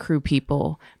of J. Crew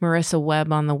people. Marissa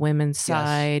Webb on the women's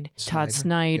side, Todd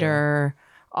Snyder.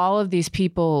 All of these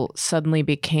people suddenly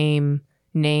became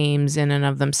names in and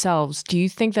of themselves. Do you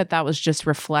think that was just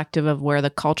reflective of where the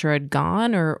culture had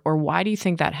gone, or why do you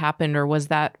think that happened? Or was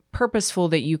that purposeful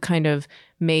that you kind of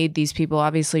made these people?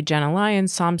 Obviously, Jenna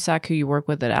Lyons, Somsak, who you work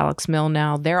with at Alex Mill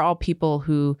now, they're all people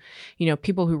who,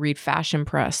 people who read fashion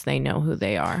press, they know who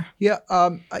they are. Yeah.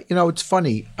 It's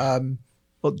funny.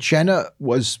 Well, Jenna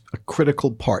was a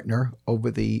critical partner over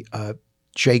the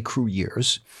J. Crew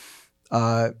years.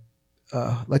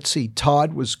 Let's see.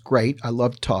 Todd was great. I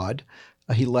loved Todd.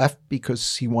 He left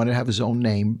because he wanted to have his own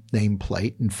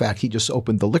nameplate. In fact, he just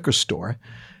opened the liquor store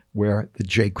where the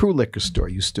J. Crew liquor store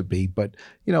used to be. But,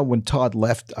 when Todd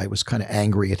left, I was kind of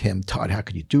angry at him. Todd, how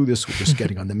could you do this? We're just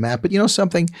getting on the map. But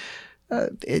something,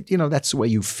 that's the way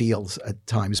you feel at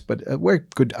times. But we're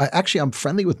good. I'm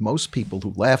friendly with most people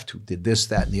who left, who did this,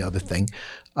 that, and the other thing.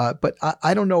 But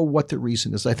I don't know what the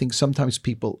reason is. I think sometimes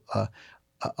people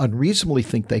unreasonably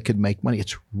think they could make money.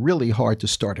 It's really hard to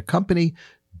start a company,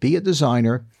 be a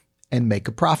designer, and make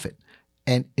a profit.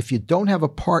 And if you don't have a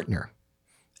partner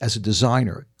as a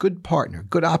designer, a good partner,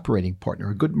 good operating partner,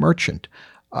 a good merchant,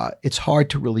 it's hard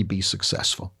to really be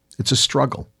successful. It's a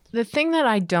struggle. The thing that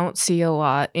I don't see a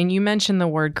lot, and you mentioned the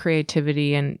word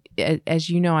creativity, and as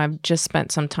you know, I've just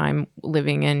spent some time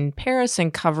living in Paris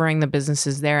and covering the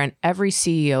businesses there, and every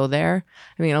CEO there,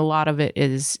 I mean, a lot of it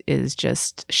is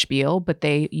just spiel, but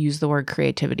they use the word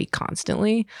creativity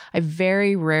constantly. I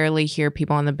very rarely hear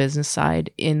people on the business side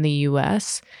in the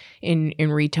US in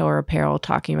retail or apparel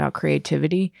talking about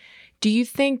creativity. Do you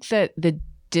think that the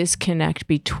disconnect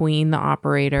between the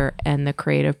operator and the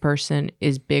creative person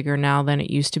is bigger now than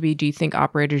it used to be? Do you think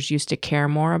operators used to care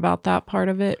more about that part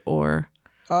of it, or?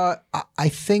 I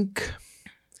think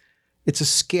it's a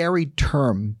scary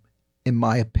term, in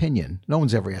my opinion. No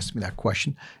one's ever asked me that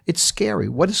question. It's scary.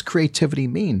 What does creativity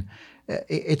mean?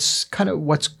 It's kind of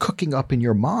what's cooking up in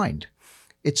your mind.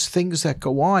 It's things that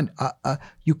go on.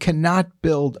 You cannot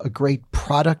build a great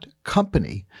product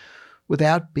company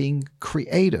without being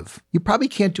creative. You probably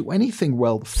can't do anything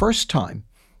well the first time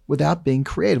without being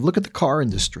creative. Look at the car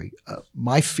industry.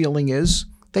 My feeling is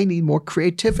they need more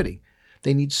creativity.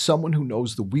 They need someone who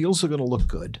knows the wheels are going to look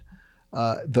good,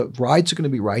 the rides are going to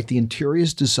be right, the interior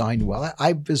is designed well.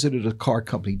 I visited a car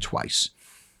company twice,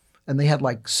 and they had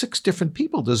like 6 different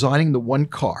people designing the one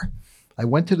car. I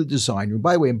went to the design room.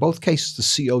 By the way, in both cases, the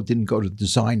CEO didn't go to the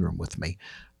design room with me,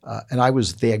 and I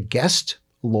was their guest,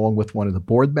 along with one of the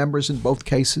board members in both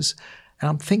cases. And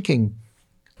I'm thinking,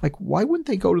 like, why wouldn't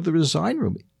they go to the design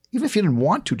room? Even if you didn't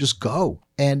want to, just go.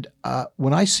 And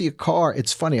when I see a car,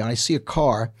 it's funny, I see a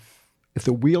car, if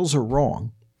the wheels are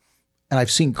wrong, and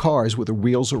I've seen cars where the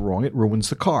wheels are wrong, it ruins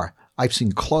the car. I've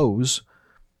seen clothes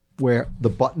where the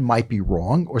button might be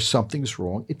wrong or something's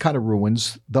wrong. It kind of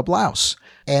ruins the blouse.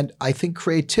 And I think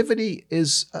creativity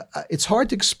is, it's hard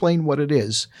to explain what it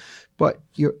is, but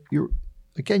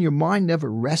again, your mind never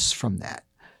rests from that.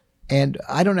 And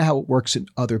I don't know how it works in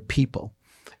other people.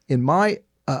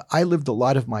 I lived a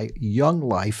lot of my young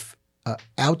life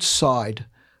outside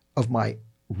of my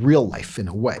real life in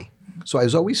a way. So I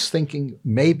was always thinking,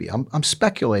 maybe, I'm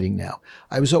speculating now,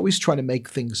 I was always trying to make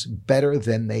things better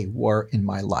than they were in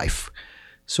my life.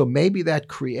 So maybe that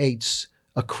creates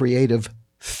a creative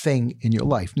thing in your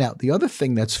life. Now, the other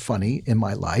thing that's funny in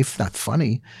my life, not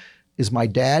funny, is my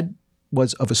dad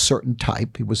was of a certain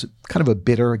type. He was kind of a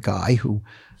bitter guy who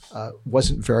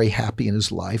wasn't very happy in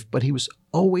his life, but he was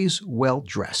always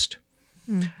well-dressed.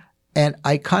 Mm. And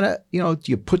I kind of,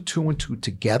 you put 2 and 2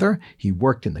 together. He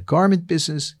worked in the garment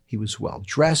business. He was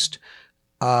well-dressed.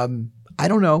 I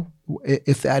don't know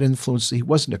if that influenced. He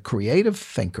wasn't a creative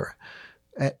thinker.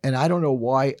 And I don't know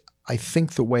why I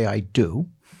think the way I do.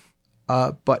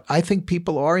 But I think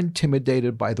people are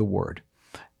intimidated by the word.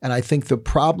 And I think the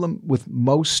problem with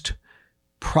most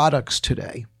products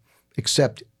today,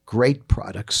 except great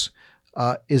products,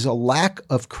 is a lack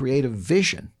of creative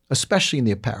vision, especially in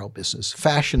the apparel business,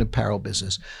 fashion apparel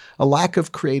business, a lack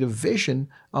of creative vision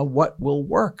on what will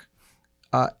work.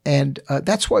 And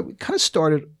that's why we kind of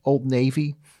started Old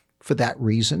Navy for that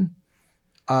reason,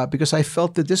 because I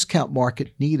felt the discount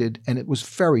market needed, and it was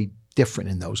very different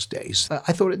in those days.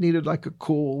 I thought it needed like a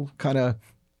cool kind of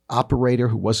operator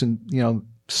who wasn't,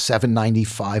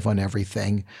 $7.95 on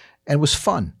everything, and was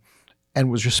fun and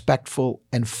was respectful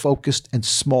and focused and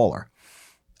smaller.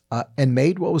 And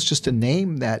Madewell was just a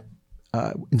name that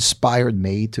inspired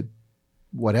me to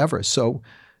whatever. So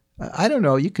I don't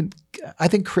know. I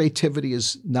think creativity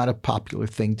is not a popular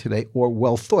thing today or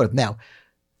well thought of. Now,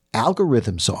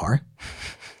 algorithms are.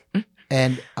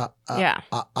 And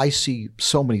I see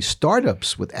so many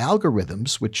startups with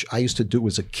algorithms, which I used to do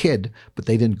as a kid, but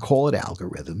they didn't call it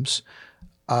algorithms.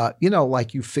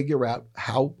 Like you figure out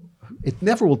how – it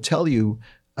never will tell you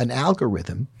an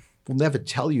algorithm will never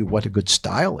tell you what a good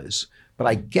style is. But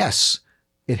I guess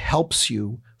it helps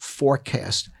you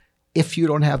forecast if you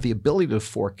don't have the ability to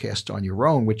forecast on your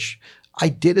own, which I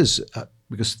did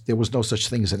because there was no such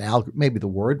thing as an algorithm. Maybe the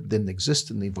word didn't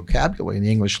exist in the vocabulary in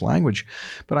the English language.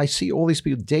 But I see all these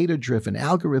people data-driven,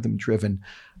 algorithm-driven.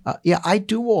 I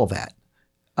do all that.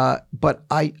 But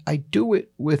I do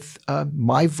it with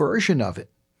my version of it.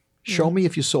 Show me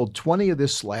if you sold 20 of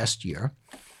this last year.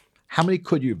 How many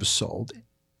could you have sold?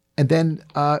 And then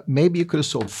maybe you could have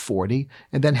sold 40.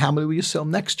 And then how many will you sell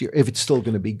next year if it's still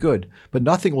going to be good? But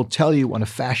nothing will tell you on a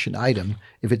fashion item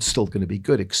if it's still going to be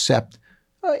good except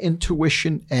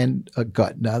intuition and a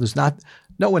gut. Now, there's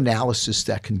no analysis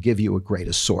that can give you a great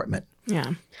assortment.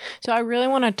 Yeah. So I really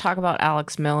want to talk about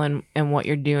Alex Mill and what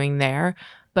you're doing there.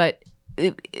 But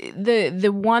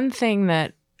the one thing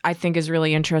that I think is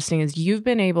really interesting is you've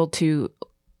been able to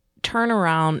turn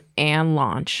around and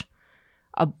launch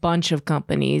a bunch of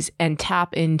companies and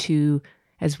tap into,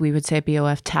 as we would say at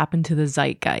BOF, tap into the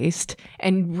zeitgeist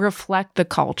and reflect the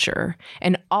culture.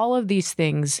 And all of these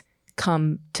things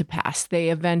come to pass. They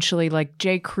eventually, like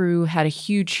J. Crew had a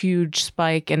huge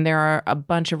spike, and there are a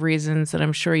bunch of reasons that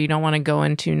I'm sure you don't want to go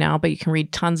into now, but you can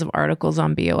read tons of articles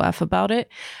on BOF about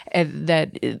it,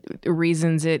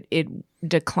 reasons it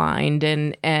declined,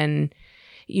 and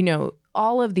you know,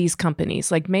 all of these companies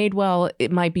like Madewell,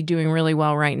 it might be doing really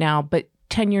well right now, but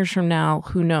 10 years from now,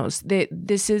 who knows?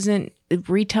 This isn't,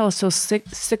 retail is so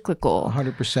cyclical.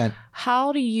 100%.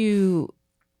 How do you,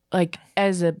 like,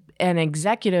 as an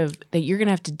executive, that you're going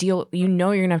to have to deal, you're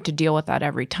going to have to deal with that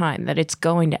every time, that it's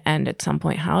going to end at some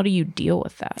point. How do you deal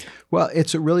with that? Well,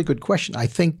 it's a really good question. I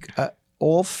think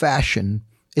all fashion,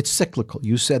 it's cyclical.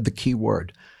 You said the key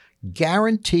word.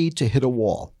 Guaranteed to hit a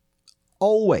wall.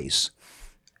 Always.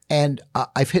 And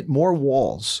I've hit more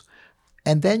walls.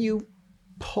 And then you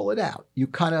pull it out.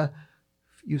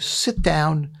 You sit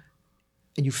down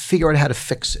and you figure out how to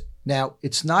fix it. Now,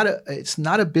 it's not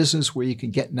a business where you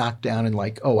can get knocked down and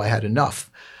like, oh, I had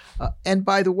enough. And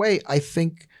by the way, I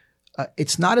think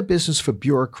it's not a business for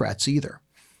bureaucrats either,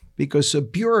 because a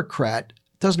bureaucrat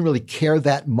doesn't really care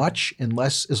that much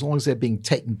as long as they're being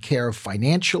taken care of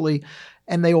financially,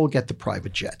 and they all get the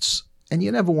private jets. And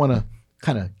you never want to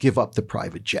kind of give up the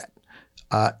private jet.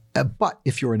 But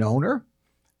if you're an owner,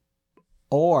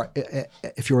 or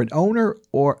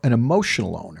an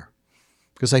emotional owner,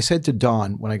 because I said to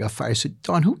Don when I got fired, I said,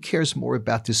 Don, who cares more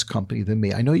about this company than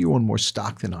me? I know you own more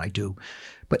stock than I do,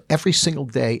 but every single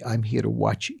day I'm here to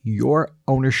watch your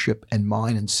ownership and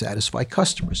mine and satisfy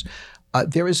customers.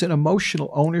 There is an emotional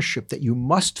ownership that you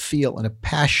must feel and a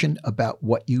passion about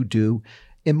what you do,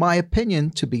 in my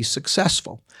opinion, to be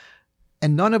successful.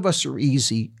 And none of us are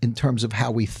easy in terms of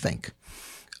how we think.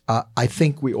 I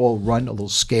think we all run a little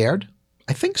scared.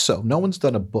 I think so. No one's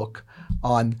done a book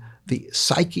on the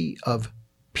psyche of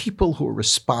people who are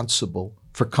responsible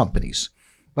for companies.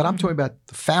 But I'm talking about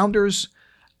the founders,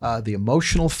 the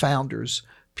emotional founders,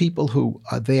 people who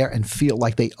are there and feel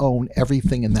like they own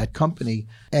everything in that company.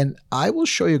 And I will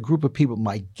show you a group of people,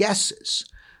 my guess is,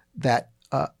 that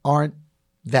aren't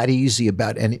that easy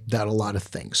about a lot of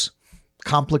things.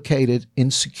 Complicated,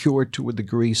 insecure to a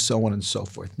degree, so on and so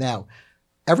forth. Now,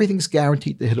 everything's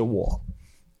guaranteed to hit a wall.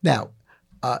 Now,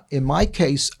 in my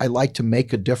case, I like to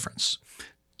make a difference.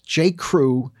 J.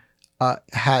 Crew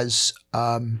has,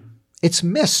 it's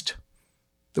missed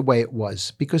the way it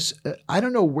was, because I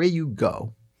don't know where you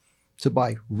go to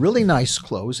buy really nice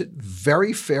clothes at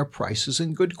very fair prices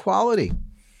and good quality.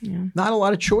 Yeah. Not a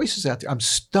lot of choices out there. I'm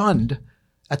stunned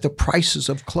at the prices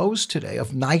of clothes today,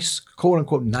 of nice, quote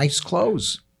unquote, nice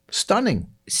clothes. Stunning.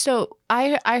 So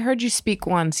I heard you speak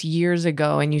once years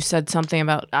ago, and you said something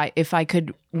about if I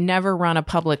could never run a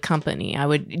public company, I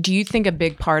would. Do you think a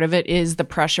big part of it is the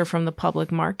pressure from the public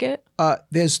market?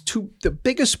 The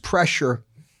biggest pressure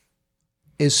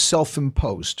is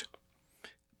self-imposed.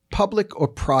 Public or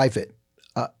private,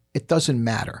 it doesn't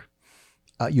matter.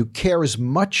 You care as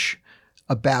much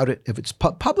about it if it's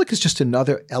public is just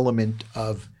another element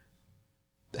of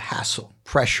hassle,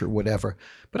 pressure, whatever.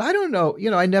 But I don't know,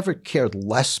 I never cared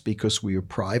less because we were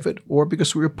private or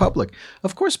because we were public.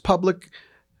 Of course, public,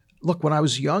 look, when I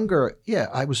was younger,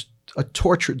 I was a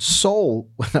tortured soul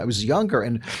when I was younger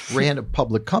and ran a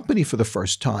public company for the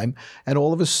first time. And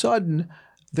all of a sudden,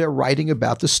 they're writing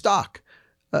about the stock.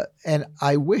 And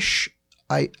I wish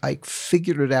I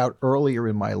figured it out earlier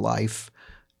in my life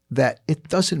that it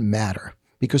doesn't matter,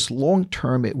 because long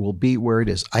term it will be where it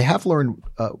is. I have learned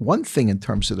one thing in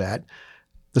terms of that.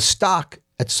 The stock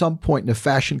at some point in a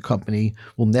fashion company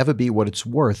will never be what it's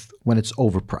worth when it's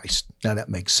overpriced. Now that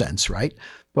makes sense, right?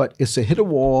 But it's a hit a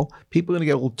wall. People are going to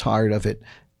get a little tired of it,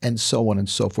 and so on and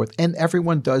so forth. And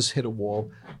everyone does hit a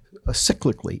wall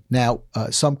cyclically. Now,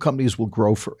 some companies will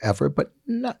grow forever, but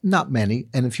not many.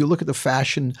 And if you look at the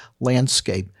fashion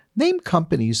landscape, name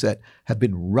companies that have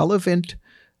been relevant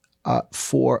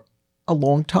for a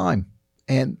long time.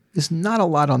 And there's not a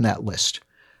lot on that list.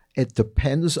 It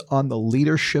depends on the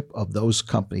leadership of those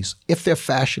companies, if they're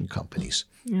fashion companies.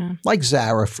 Yeah. Like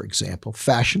Zara, for example,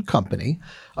 fashion company.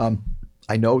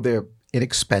 I know they're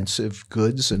inexpensive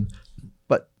goods,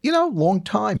 but long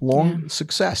time,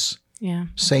 success. Yeah.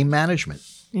 Same management.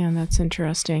 Yeah, that's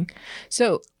interesting.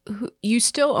 So you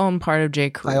still own part of J.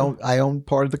 Crew. I own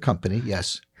part of the company,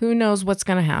 yes. Who knows what's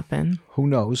going to happen? Who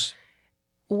knows?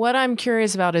 What I'm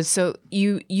curious about is, so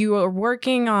you are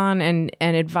working on and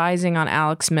advising on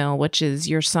Alex Mill, which is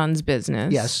your son's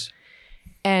business. Yes.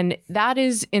 And that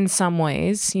is in some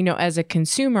ways, you know, as a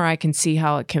consumer, I can see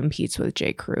how it competes with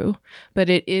J. Crew, but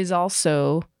it is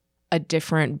also a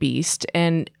different beast.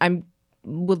 And I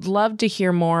would love to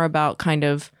hear more about kind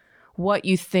of what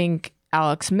you think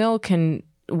Alex Mill can,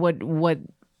 what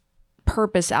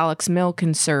purpose Alex Mill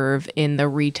can serve in the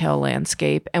retail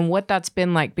landscape and what that's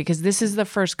been like, because this is the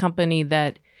first company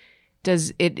that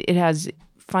does it. It has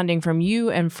funding from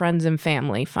you and friends and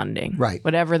family funding, right?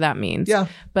 Whatever that means. Yeah.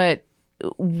 But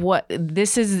what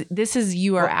this is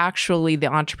you are actually the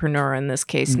entrepreneur in this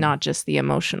case, not just the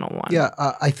emotional one. Yeah,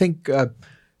 I think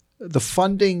the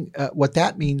funding. What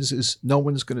that means is no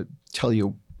one's going to tell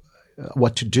you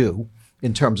what to do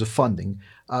in terms of funding,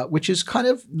 which is kind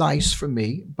of nice for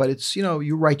me. But it's, you know,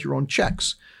 you write your own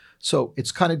checks, so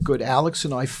it's kind of good. Alex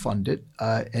and I fund it,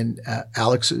 and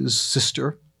Alex's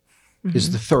sister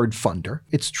is the third funder.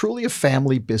 It's truly a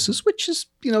family business, which is,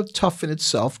 you know, tough in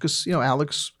itself because, you know,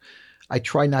 Alex, I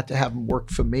try not to have him work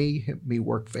for me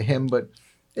work for him, but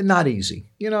not easy.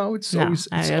 You know, it's always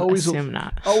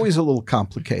a little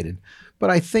complicated. But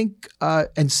I think,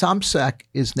 and Samsak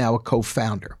is now a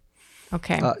co-founder.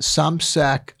 Okay.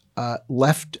 Samsak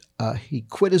left, he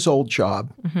quit his old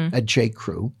job at J.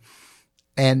 Crew,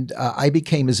 and I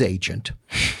became his agent.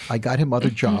 I got him other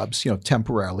jobs, you know,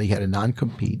 temporarily. He had a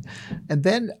non-compete. And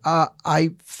then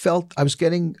I felt I was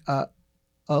getting a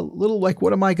little like,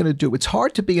 what am I going to do? It's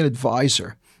hard to be an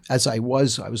advisor, as I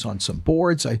was. I was on some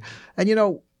boards. I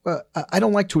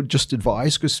don't like to just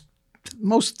advise because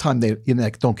most of the time they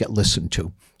don't get listened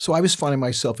to. So I was finding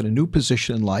myself in a new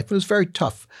position in life. It was very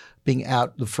tough being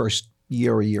out the first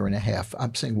year or year and a half.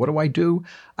 I'm saying, what do I do?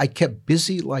 I kept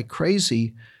busy like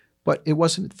crazy, but it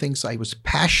wasn't things I was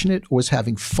passionate or was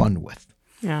having fun with.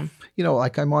 Yeah. You know,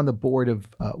 like I'm on the board of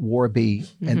Warby,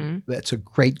 and that's a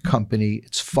great company.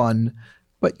 It's fun.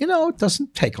 But, you know, it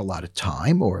doesn't take a lot of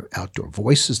time, or Outdoor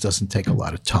Voices doesn't take a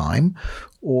lot of time,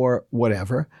 or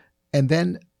whatever. And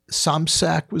then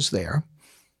Samsak was there,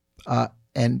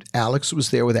 and Alex was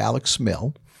there with Alex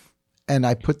Mill, and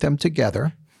I put them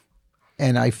together,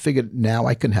 and I figured now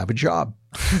I can have a job,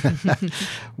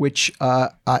 which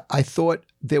I thought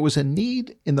there was a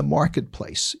need in the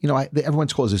marketplace. You know, everyone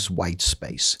calls this white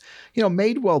space. You know,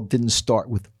 Madewell didn't start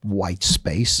with white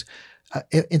space.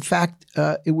 In fact,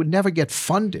 it would never get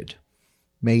funded,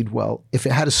 Madewell, if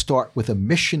it had to start with a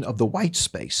mission of the white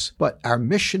space. But our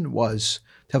mission was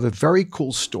to have a very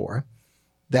cool store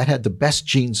that had the best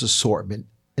jeans assortment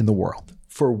in the world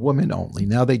for women only.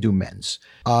 Now they do men's.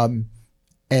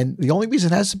 And the only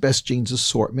reason it has the best jeans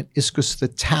assortment is because the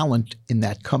talent in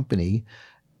that company,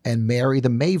 and Mary the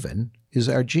Maven is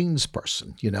our jeans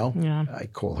person, you know. Yeah. I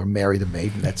call her Mary the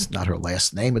Maven. That's not her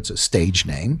last name. It's a stage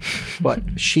name. But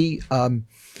she,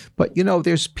 but you know,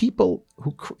 there's people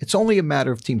who, it's only a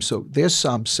matter of team. So there's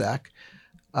Samsak,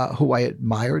 who I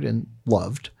admired and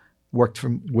loved, worked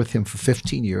with him for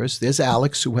 15 years. There's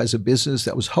Alex, who has a business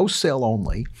that was wholesale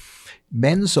only,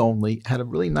 men's only, had a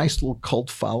really nice little cult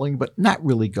following, but not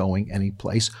really going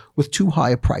anyplace, with too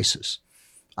high prices.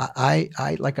 I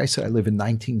like I said, I live in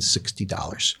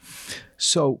 $1960.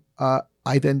 So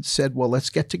I then said, well, let's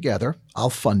get together. I'll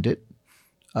fund it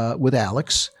with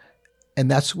Alex. And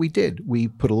that's what we did. We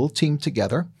put a little team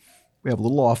together. We have a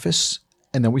little office.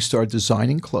 And then we started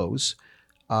designing clothes.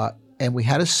 And we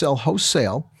had to sell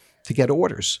wholesale to get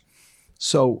orders.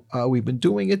 So we've been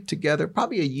doing it together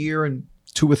probably a year and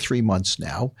 2 or 3 months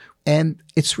now. And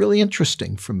it's really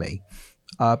interesting for me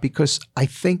because I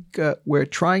think we're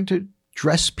trying to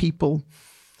dress people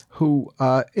who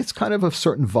it's kind of a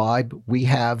certain vibe we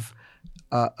have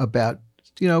about,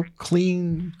 you know,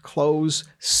 clean clothes,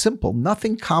 simple,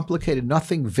 nothing complicated,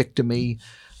 nothing victim-y,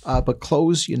 but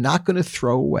clothes you're not going to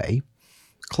throw away,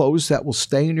 clothes that will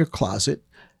stay in your closet,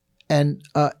 and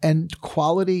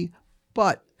quality,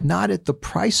 but not at the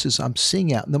prices I'm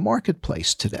seeing out in the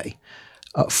marketplace today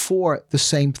for the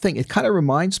same thing. It kind of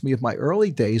reminds me of my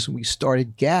early days when we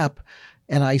started Gap.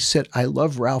 And I said, I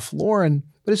love Ralph Lauren,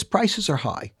 but his prices are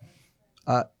high.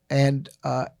 And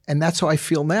that's how I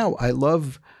feel now. I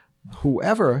love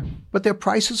whoever, but their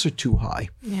prices are too high.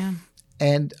 Yeah.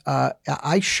 And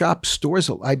I shop stores.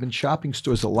 I've been shopping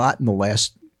stores a lot in the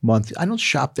last month. I don't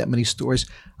shop that many stores.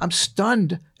 I'm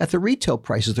stunned at the retail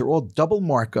prices. They're all double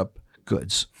markup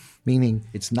goods, meaning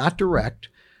it's not direct.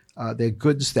 They're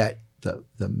goods that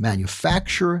the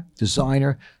manufacturer,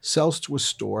 designer sells to a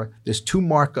store. There's 2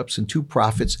 markups and 2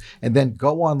 profits, and then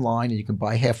go online and you can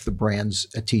buy half the brands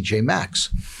at TJ Maxx.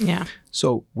 Yeah.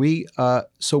 So we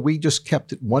just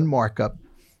kept it 1 markup.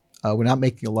 We're not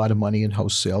making a lot of money in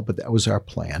wholesale, but that was our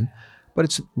plan. But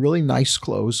it's really nice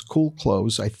clothes, cool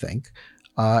clothes, I think.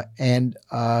 And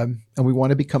we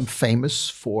want to become famous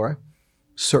for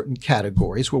certain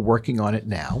categories. We're working on it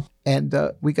now. And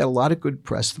we got a lot of good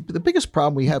press. The biggest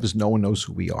problem we have is no one knows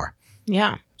who we are.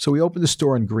 Yeah. So we opened the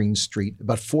store on Green Street.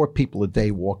 About 4 people a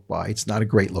day walk by. It's not a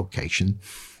great location,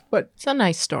 but it's a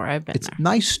nice store. I've been there. It's a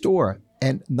nice store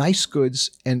and nice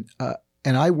goods. And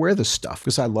I wear the stuff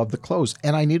because I love the clothes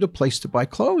and I need a place to buy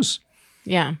clothes.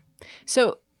 Yeah.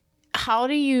 So how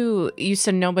do you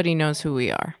said nobody knows who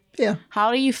we are. Yeah.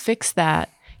 How do you fix that?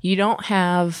 You don't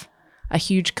have a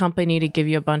huge company to give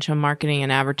you a bunch of marketing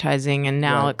and advertising, and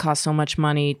now it costs so much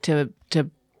money to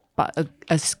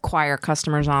acquire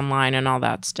customers online and all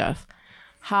that stuff.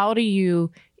 How do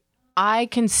you? I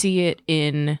can see it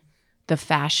in the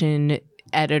fashion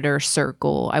editor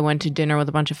circle. I went to dinner with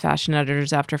a bunch of fashion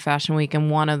editors after Fashion Week, and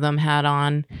one of them had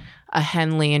on a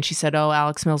Henley, and she said, "Oh,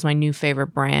 Alex Mill's my new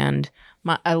favorite brand.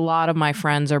 A lot of my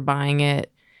friends are buying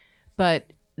it,"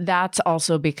 but that's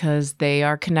also because they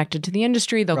are connected to the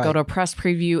industry. They'll go to a press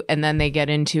preview and then they get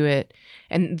into it,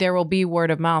 and there will be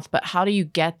word of mouth. But how do you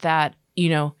get that,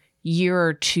 year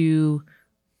or two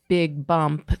big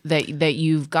bump that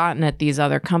you've gotten at these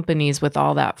other companies with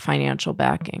all that financial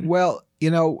backing? Well,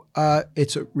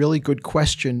 it's a really good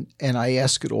question, and I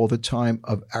ask it all the time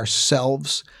of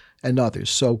ourselves and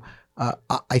others. So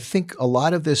I think a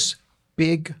lot of this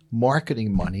big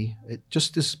marketing money,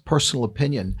 just this personal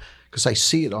opinion, because I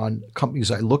see it on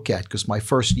companies I look at, because my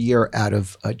first year out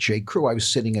of J. Crew, I was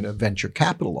sitting in a venture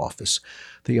capital office.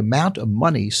 The amount of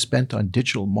money spent on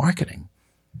digital marketing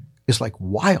is like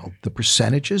wild. The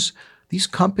percentages, these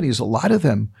companies, a lot of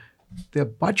them, their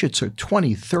budgets are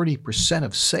 20, 30%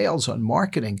 of sales on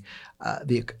marketing.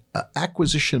 The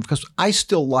acquisition of customers. I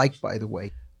still like, by the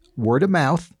way, word of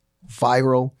mouth,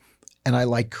 viral, and I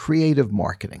like creative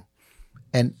marketing.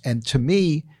 And to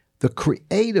me, the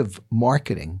creative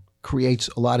marketing creates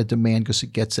a lot of demand because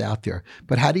it gets out there.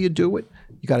 But how do you do it?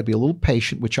 You got to be a little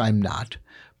patient, which I'm not.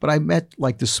 But I met,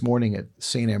 like this morning at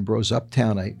St. Ambrose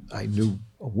Uptown, I knew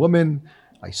a woman.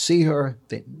 I see her.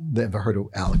 They never heard of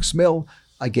Alex Mill.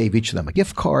 I gave each of them a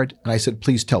gift card, and I said,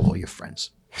 please tell all your friends.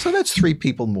 So that's 3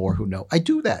 people more who know. I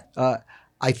do that.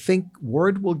 I think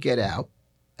word will get out,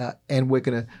 and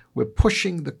we're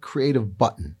pushing the creative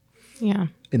button. Yeah.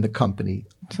 In the company.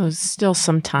 So there's still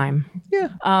some time. Yeah.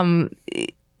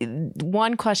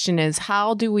 One question is,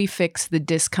 how do we fix the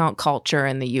discount culture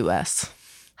in the U.S.?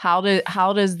 How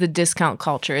does the discount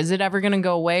culture, is it ever going to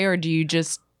go away, or do you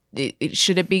just,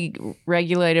 should it be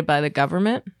regulated by the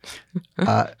government?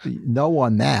 No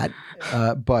on that,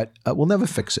 but we'll never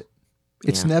fix it.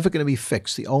 It's never going to be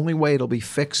fixed. The only way it'll be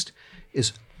fixed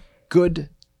is good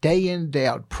day in, day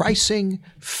out pricing,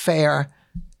 fair,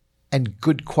 and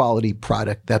good quality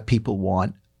product that people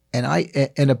want.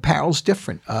 And apparel's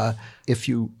different. If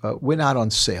we're not on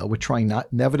sale, we're trying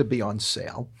never to be on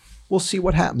sale. We'll see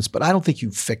what happens, but I don't think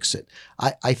you fix it.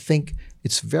 I think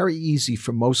it's very easy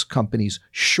for most companies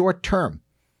short term.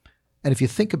 And if you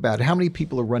think about it, how many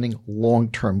people are running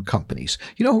long-term companies?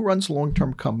 You know who runs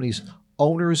long-term companies?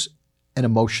 Owners and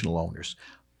emotional owners.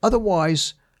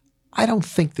 Otherwise, I don't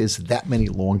think there's that many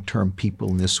long-term people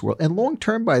in this world. And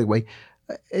long-term, by the way,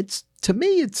 to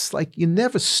me, it's like you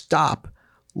never stop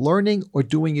learning or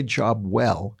doing your job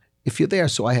well if you're there.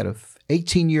 So I had an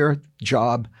 18-year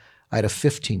job. I had a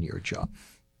 15-year job.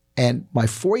 And my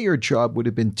 4-year job would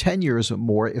have been 10 years or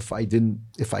more if I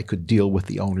could deal with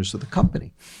the owners of the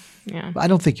company. Yeah. But I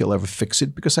don't think you'll ever fix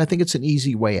it because I think it's an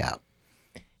easy way out.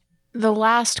 The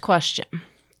last question.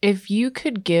 If you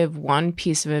could give one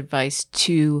piece of advice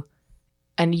to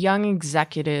a young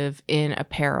executive in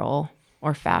apparel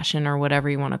or fashion or whatever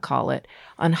you want to call it,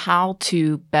 on how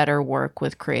to better work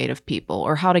with creative people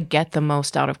or how to get the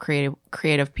most out of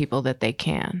creative people that they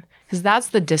can. Because that's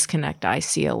the disconnect I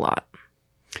see a lot.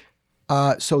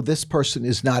 So this person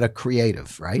is not a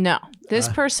creative, right? No, this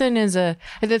person is the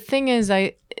thing is,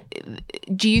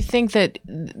 do you think that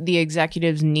the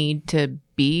executives need to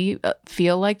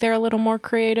feel like they're a little more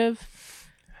creative?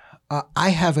 I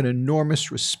have an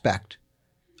enormous respect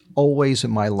always in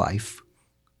my life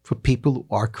for people who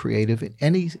are creative in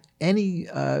any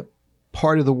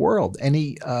part of the world,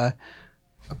 any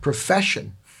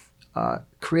profession.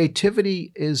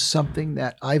 Creativity is something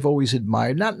that I've always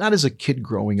admired, not as a kid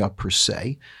growing up per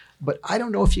se, but I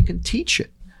don't know if you can teach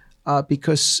it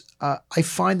because I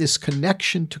find this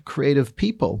connection to creative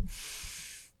people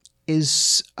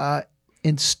is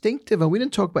instinctive. And we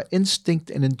didn't talk about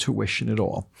instinct and intuition at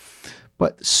all.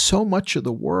 But so much of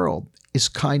the world is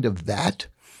kind of that,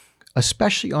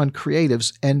 especially on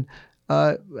creatives. And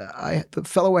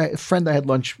the friend I had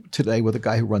lunch today with a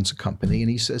guy who runs a company, and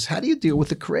he says, how do you deal with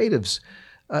the creatives?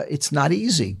 It's not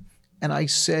easy. And I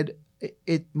said,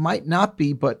 it might not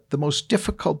be, but the most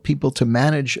difficult people to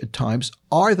manage at times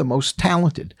are the most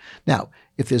talented. Now,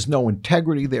 if there's no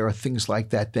integrity, there are things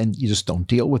like that, then you just don't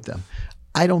deal with them.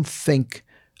 I don't think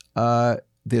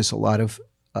there's a lot of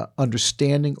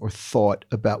understanding or thought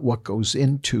about what goes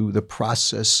into the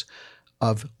process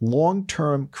of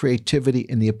long-term creativity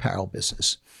in the apparel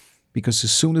business. Because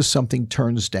as soon as something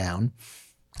turns down,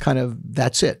 kind of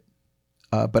that's it.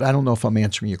 But I don't know if I'm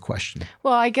answering your question.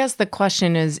 Well, I guess the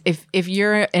question is if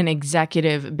you're an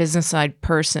executive business side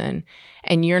person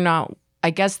and you're not, I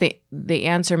guess the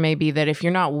answer may be that if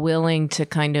you're not willing to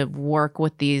kind of work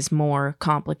with these more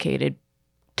complicated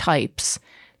types,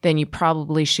 then you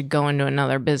probably should go into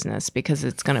another business because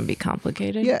it's going to be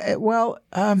complicated. Yeah, well,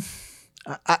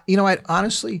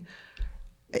 honestly,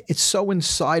 it's so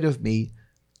inside of me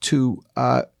to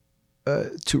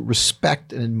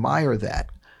respect and admire that.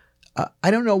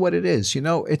 I don't know what it is.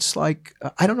 It's like,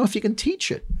 I don't know if you can teach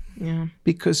it. Yeah.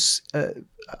 Because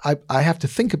I have to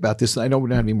think about this, and I know we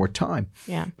don't have any more time.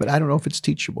 Yeah. But I don't know if it's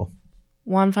teachable.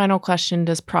 One final question.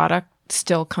 Does product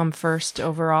still come first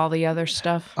over all the other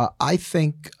stuff? I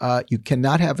think you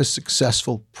cannot have a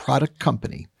successful product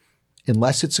company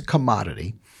unless it's a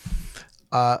commodity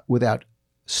without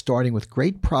starting with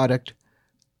great product,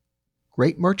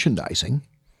 great merchandising,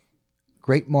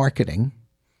 great marketing,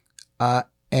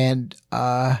 and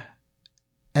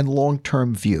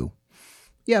long-term view.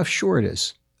 Yeah, sure it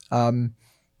is.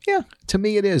 Yeah, to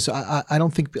me it is. I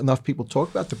don't think enough people talk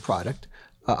about the product.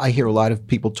 I hear a lot of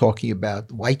people talking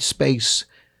about white space,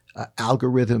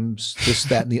 algorithms, this,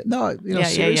 that, and the. No,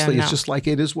 seriously, no. It's just like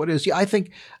it is what it is. Yeah, I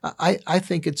think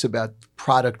it's about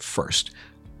product first.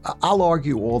 I'll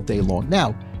argue all day long.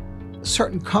 Now,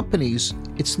 certain companies,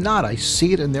 it's not. I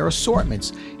see it in their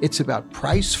assortments. It's about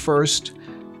price first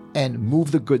and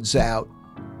move the goods out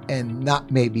and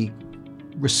not maybe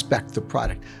respect the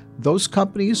product. Those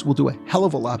companies will do a hell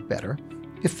of a lot better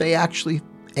if they actually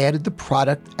added the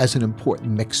product as an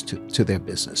important mix to their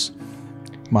business.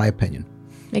 My opinion.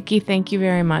 Mickey, thank you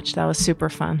very much. That was super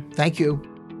fun. Thank you.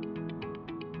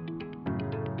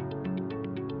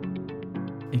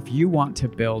 If you want to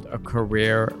build a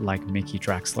career like Mickey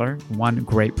Drexler, one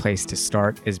great place to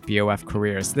start is BOF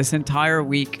Careers. This entire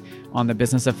week on the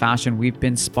Business of Fashion, we've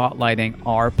been spotlighting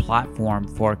our platform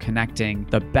for connecting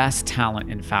the best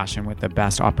talent in fashion with the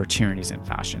best opportunities in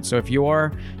fashion. So if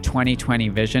your 2020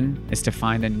 vision is to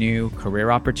find a new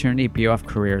career opportunity, BOF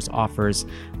Careers offers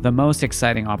the most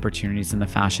exciting opportunities in the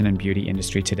fashion and beauty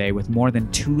industry today, with more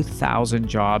than 2,000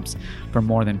 jobs for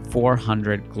more than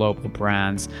 400 global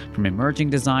brands, from emerging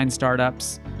design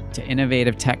startups to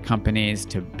innovative tech companies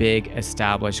to big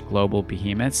established global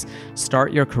behemoths.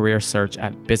 Start your career search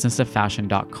at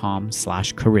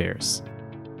businessoffashion.com/careers.